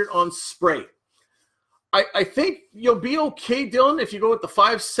 700 on spray. I think you'll be okay, Dylan, if you go with the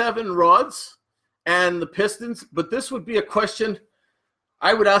 5.7 rods and the pistons, but this would be a question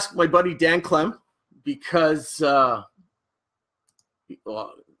I would ask my buddy Dan Clem, because well,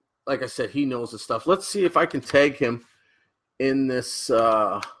 like I said, he knows the stuff. Let's see if I can tag him in this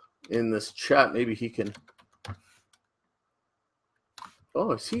chat. Maybe he can.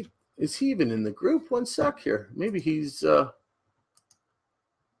 Oh, is he even in the group? One sec here. Maybe he's I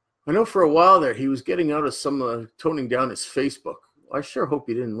know for a while there he was getting out of some toning down his Facebook. I sure hope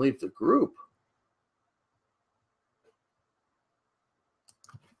he didn't leave the group.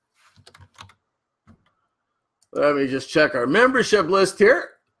 Let me just check our membership list here.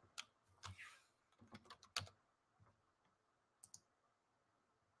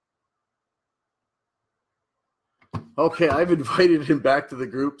 Okay, I've invited him back to the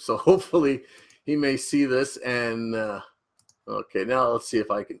group, so hopefully he may see this. And okay, now let's see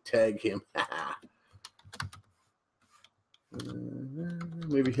if I can tag him.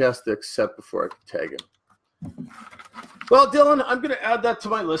 Maybe he has to accept before I can tag him. Well, Dylan, I'm going to add that to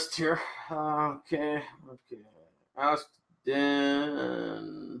my list here. Okay. Ask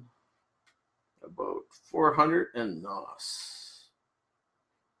Dan about 400 and NOS.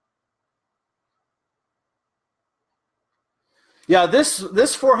 Yeah, this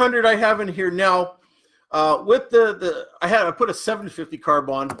 400 I have in here now. With I put a 750 carb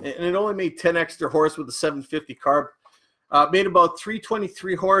on, and it only made 10 extra horse with the 750 carb. Made about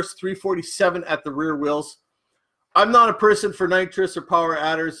 323 horse, 347 at the rear wheels. I'm not a person for nitrous or power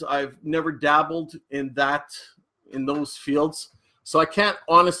adders. I've never dabbled in those fields, so I can't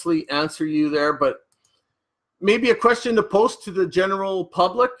honestly answer you there. But maybe a question to post to the general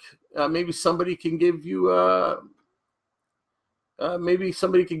public. Maybe somebody can give you a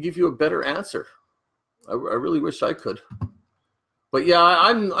better answer. I really wish I could. But yeah,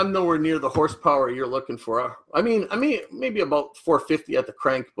 I'm nowhere near the horsepower you're looking for. I mean, maybe about 450 at the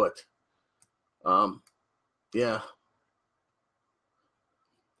crank, but yeah.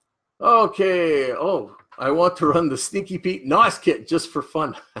 Okay. Oh, I want to run the Sneaky Pete NOS kit just for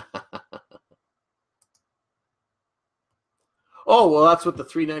fun. Oh, well, that's what the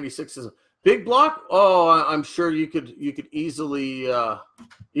 396 is. Big block? Oh, I'm sure you could easily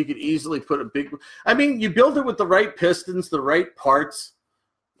put a big. I mean, you build it with the right pistons, the right parts.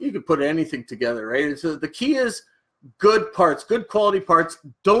 You could put anything together, right? So the key is good parts, good quality parts.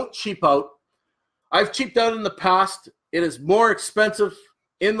 Don't cheap out. I've cheaped out in the past. It is more expensive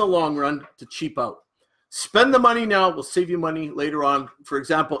in the long run to cheap out. Spend the money now. We'll save you money later on. For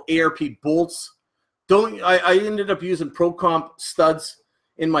example, ARP bolts. I ended up using ProComp studs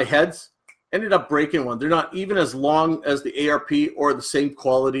in my heads. Ended up breaking one. They're not even as long as the ARP or the same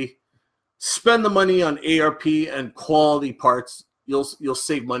quality. Spend the money on ARP and quality parts. You'll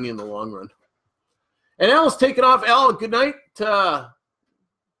save money in the long run. And Al's taking off. Al, good night.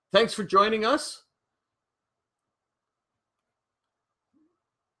 Thanks for joining us.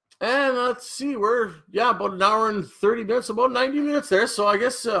 And let's see, we're, about an hour and 30 minutes, about 90 minutes there. So I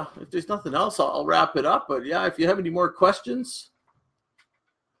guess if there's nothing else, I'll wrap it up. But yeah, if you have any more questions.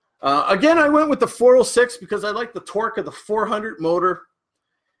 Again, I went with the 406 because I like the torque of the 400 motor.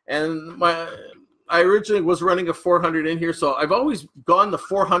 And I originally was running a 400 in here. So I've always gone the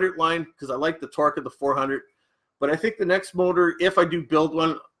 400 line because I like the torque of the 400. But I think the next motor, if I do build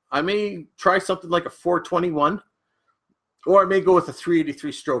one, I may try something like a 421. Or I may go with a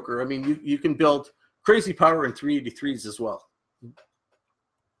 383 stroker. I mean, you can build crazy power in 383s as well.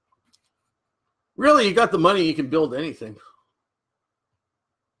 Really, you got the money, you can build anything.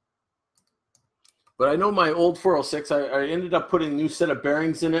 But I know my old 406, I ended up putting a new set of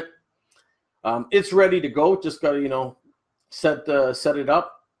bearings in it. It's ready to go. Just got to, set it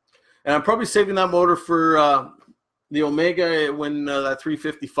up. And I'm probably saving that motor for the Omega when that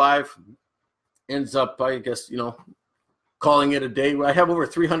 355 ends up, I guess, calling it a day. I have over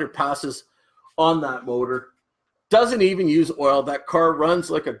 300 passes on that motor. Doesn't even use oil. That car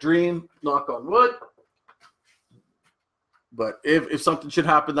runs like a dream, knock on wood. But if something should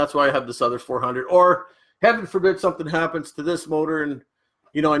happen, that's why I have this other 400. Or heaven forbid something happens to this motor and,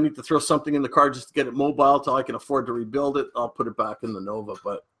 I need to throw something in the car just to get it mobile till I can afford to rebuild it. I'll put it back in the Nova.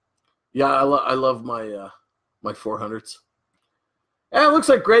 But yeah, I love my my 400s. And it looks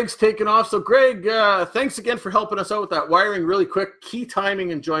like Greg's taken off. So, Greg, thanks again for helping us out with that wiring really quick. Key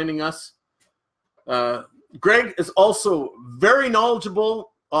timing and joining us. Greg is also very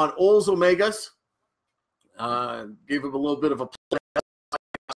knowledgeable on Olds Omegas. Gave him a little bit of a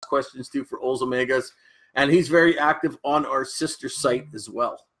questions too for Olds Omegas. And he's very active on our sister site as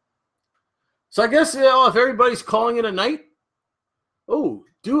well. So I guess if everybody's calling it a night,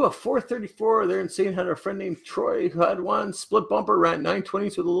 do a 434 there in St. had a friend named Troy who had one split bumper, ran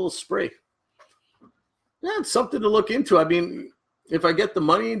 920s with a little spray. Yeah, it's something to look into. I mean, if I get the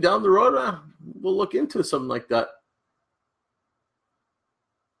money down the road, we'll look into something like that.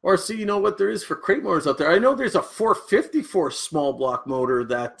 Or see, what there is for crate motors out there. I know there's a 454 small block motor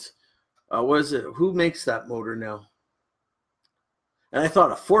that, what is it? Who makes that motor now? And I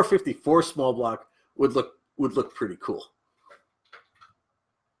thought a 454 small block would look pretty cool.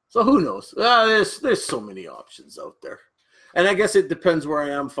 So who knows? There's so many options out there. And I guess it depends where I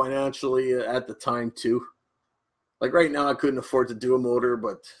am financially at the time too. Like right now I couldn't afford to do a motor,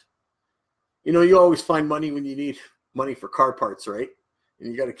 but you always find money when you need money for car parts, right? And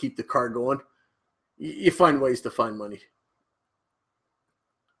you got to keep the car going. You find ways to find money.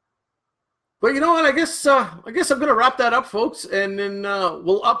 But you know what? I guess I'm going to wrap that up, folks. And then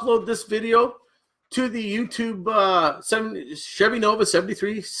we'll upload this video to the YouTube Chevy Nova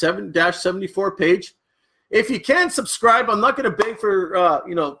 73-74 page. If you can subscribe, I'm not going to beg for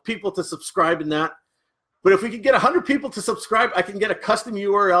people to subscribe in that. But if we could get 100 people to subscribe, I can get a custom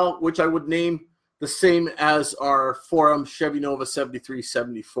URL, which I would name the same as our forum, Chevy Nova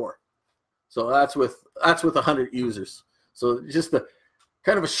 73-74. So that's with 100 users. So just a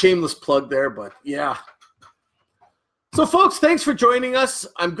kind of a shameless plug there, but yeah. So, folks, thanks for joining us.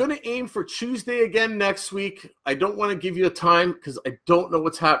 I'm going to aim for Tuesday again next week. I don't want to give you a time because I don't know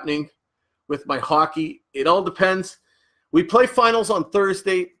what's happening with my hockey. It all depends. We play finals on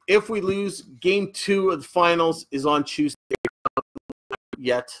Thursday. If we lose, game 2 of the finals is on Tuesday.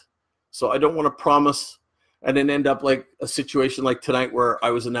 Yet. So I don't want to promise and then end up like a situation like tonight where I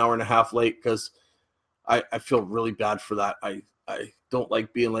was an hour and a half late because I feel really bad for that. I don't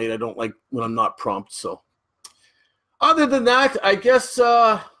like being late. I don't like when I'm not prompt, so. Other than that, I guess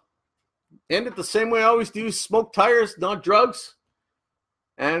end it the same way I always do. Smoke tires, not drugs.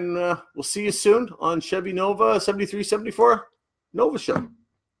 And we'll see you soon on Chevy Nova 73-74 Nova Show.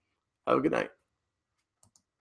 Have a good night.